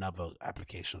you've got another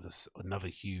application of this, another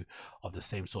hue of the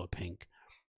same sort of pink,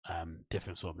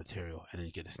 different sort of material, and then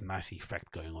you get this nice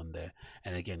effect going on there.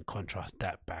 And again, contrast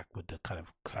that back with the kind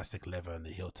of classic leather and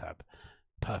the heel tab.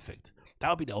 Perfect. That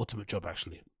would be the ultimate job,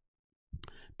 actually.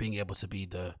 Being able to be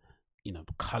the, you know,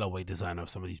 colorway designer of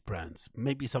some of these brands.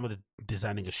 Maybe some of the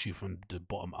designing a shoe from the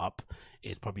bottom up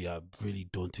is probably a really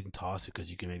daunting task,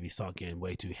 because you can maybe start getting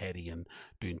way too heady and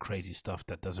doing crazy stuff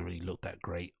that doesn't really look that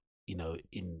great, you know,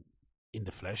 in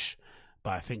the flesh.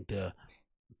 But I think the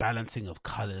balancing of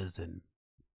colors and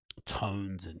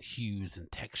tones and hues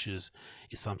and textures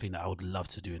is something that I would love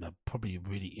to do, in a probably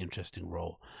really interesting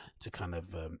role to kind of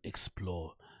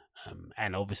explore.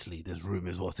 And obviously there's room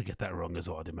as well to get that wrong as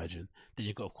well, I'd imagine. Then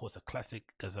you've got, of course, a classic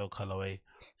Gazelle colorway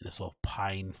in a sort of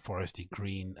pine foresty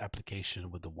green application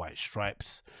with the white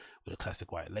stripes, with the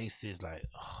classic white laces. Like,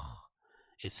 oh,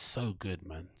 it's so good,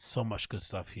 man. So much good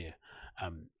stuff here.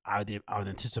 I would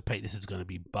anticipate this is going to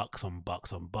be bucks on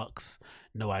bucks on bucks.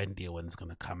 No idea when it's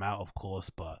going to come out, of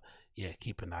course, but yeah,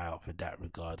 keep an eye out for that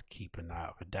regard. Keep an eye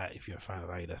out for that if you're a fan of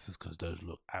adidas, because those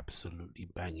look absolutely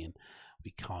banging.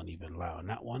 We can't even lie on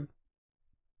that one.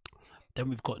 Then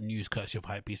we've got news courtesy of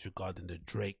Hypebeast regarding the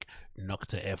Drake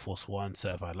NOCTA Air Force One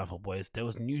certified lover boys. There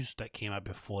was news that came out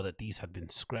before that these had been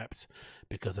scrapped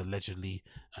because allegedly,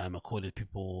 according to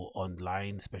people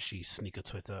online, especially sneaker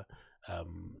Twitter,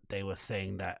 they were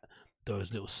saying that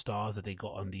those little stars that they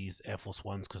got on these Air Force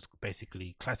Ones, because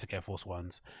basically classic Air Force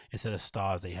Ones, instead of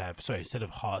stars they have, sorry, instead of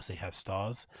hearts they have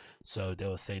stars. So they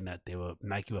were saying that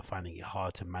Nike were finding it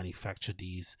hard to manufacture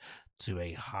these to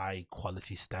a high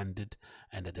quality standard,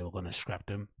 and that they were going to scrap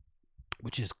them,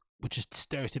 which is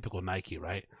stereotypical Nike,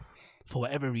 right? For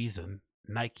whatever reason,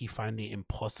 Nike find it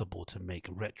impossible to make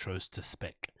retros to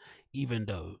spec, even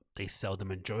though they sell the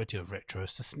majority of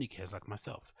retros to sneakerheads like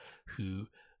myself, who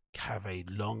have a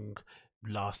long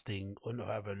lasting, or not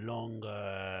have a long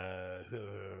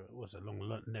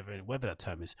whatever that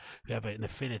term is, who have an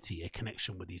affinity, a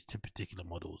connection with these two particular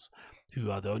models,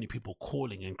 who are the only people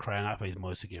calling and crying out for these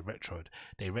models to get retroed.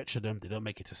 They retro them, they don't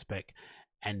make it to spec,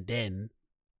 and then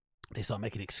they start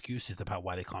making excuses about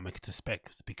why they can't make it to spec.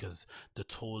 It's because the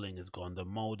tooling is gone, the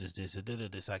mold is this.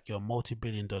 It's like, you're a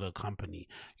multi-billion-dollar company,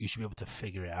 you should be able to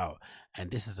figure it out.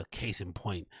 And this is a case in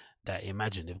point that,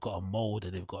 imagine they've got a mold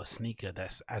and they've got a sneaker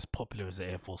that's as popular as the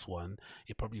Air Force One.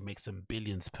 It probably makes them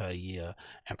billions per year,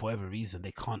 and for whatever reason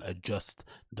they can't adjust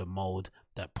the mold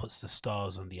that puts the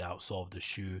stars on the outsole of the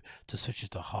shoe to switch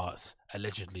it to hearts,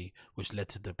 allegedly, which led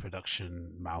to the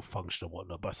production malfunction or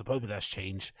whatnot. But supposedly that's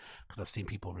changed, because I've seen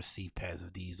people receive pairs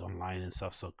of these online and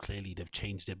stuff, so clearly they've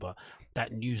changed it. But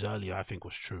that news earlier, I think,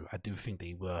 was true. I do think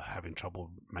they were having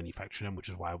trouble manufacturing them, which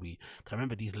is why I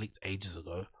remember these leaked ages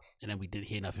ago, and then we didn't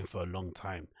hear nothing for a long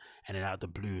time, and then out of the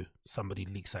blue somebody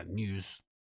leaks that news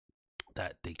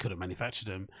that they couldn't manufacture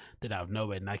them. Then out of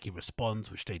nowhere Nike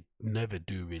responds, which they never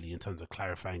do really in terms of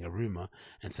clarifying a rumor,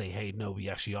 and say, hey, no, we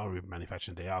actually are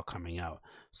manufacturing, they are coming out.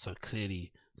 So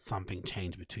clearly something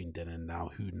changed between then and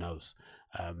now. Who knows?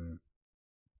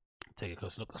 Take a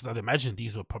close look, because I'd imagine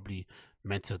these were probably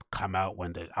meant to come out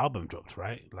when the album dropped,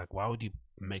 right? Like, why would you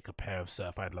make a pair of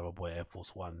certified lover boy Air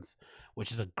Force Ones,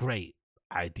 which is a great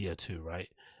idea too, right?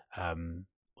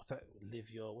 What's that?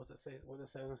 What's that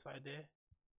say on the side there?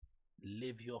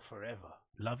 Live your forever,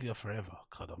 love your forever.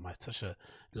 God almighty, such a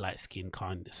light skin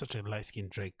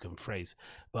Drake phrase.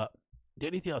 But the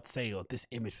only thing I'd say on this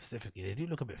image specifically, they do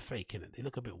look a bit fake, innit? They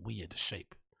look a bit weird, the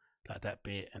shape, like that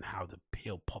bit and how the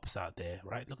heel pops out there,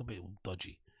 right? Look a bit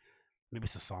dodgy. Maybe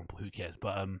it's a sample, who cares?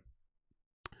 But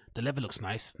the leather looks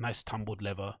nice tumbled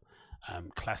leather,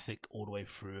 classic all the way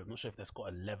through. I'm not sure if that's got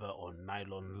a leather or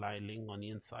nylon lining on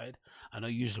the inside. I know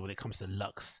usually when it comes to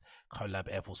Luxe collab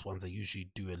Air Force Ones, they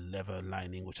usually do a leather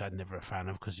lining, which I'm never a fan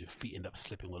of, because your feet end up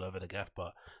slipping all over the gaff.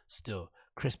 But still,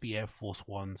 crispy Air Force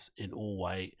Ones in all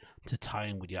white to tie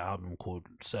in with your album called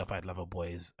Certified Lover Boy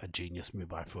is a genius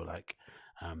move, I feel like.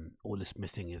 All it's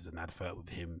missing is an advert with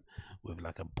him with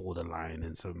like a borderline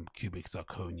and some cubic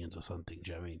zirconians or something.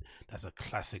 Do you know what I mean? That's a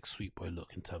classic sweet boy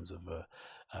look in terms of a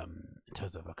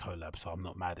collab. So I'm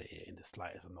not mad at it in the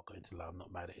slightest. I'm not going to lie, I'm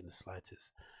not mad at it in the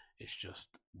slightest. It's just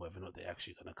whether or not they're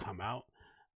actually going to come out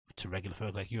to regular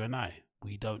folk like you and I.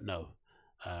 We don't know.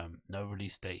 No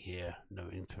release date here, no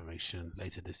information.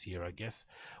 Later this year, I guess.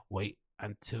 Wait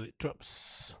until it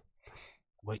drops.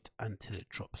 What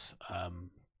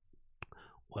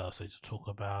else I need to talk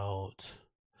about?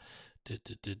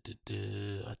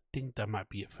 I think that might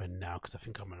be it for now, because I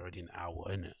think I'm already an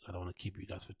hour in it. I don't want to keep you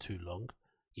guys for too long.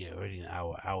 Yeah, already an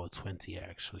hour 20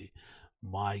 actually.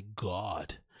 My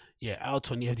God. Yeah,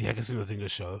 Alton, you have the HardCrocs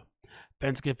show.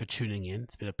 Thanks again for tuning in.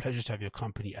 It's been a pleasure to have your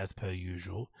company as per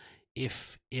usual.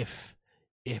 If it's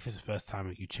the first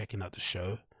time you checking out the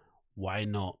show, why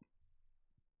not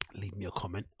leave me a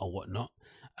comment or whatnot?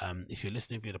 If you're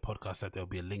listening via the podcast, there'll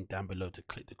be a link down below to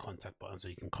click the contact button so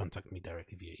you can contact me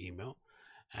directly via email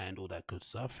and all that good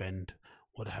stuff. And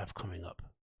what I have coming up,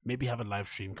 maybe have a live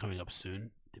stream coming up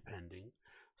soon, depending.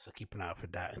 So keep an eye out for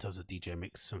that in terms of DJ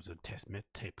mix, in terms of test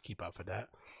tape. Keep out for that.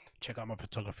 Check out my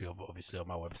photography obviously on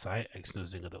my website,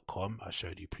 agostinhozinga.com. I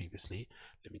showed you previously.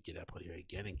 Let me get that on here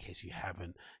again in case you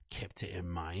haven't kept it in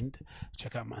mind.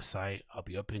 Check out my site. I'll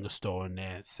be opening a store on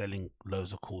there, selling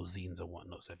loads of cool zines and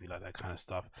whatnot. So if you like that kind of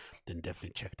stuff, then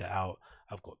definitely check that out.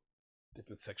 I've got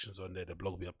different sections on there. The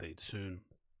blog will be updated soon.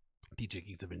 DJ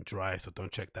gigs have been dry, so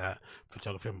don't check that.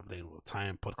 Photography I'm playing all the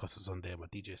time. Podcast is on there. My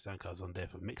DJ SoundCloud is on there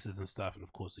for mixes and stuff, and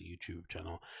of course the YouTube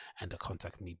channel and the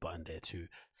contact me button there too,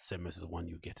 similar to the one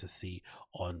you get to see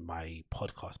on my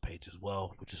podcast page as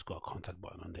well, which has got a contact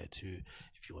button on there too.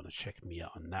 If you want to check me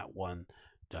out on that one,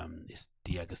 it's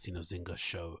the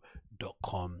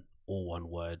AgostinhoZingaShow.com, all one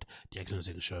word. The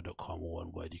AgostinhoZingaShow.com, all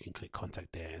one word. You can click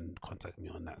contact there and contact me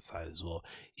on that side as well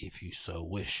if you so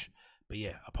wish. But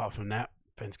yeah, apart from that,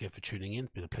 thanks again for tuning in.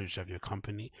 It's been a pleasure to have your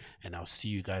company, and I'll see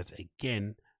you guys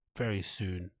again very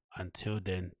soon. Until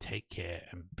then, take care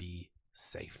and be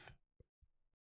safe.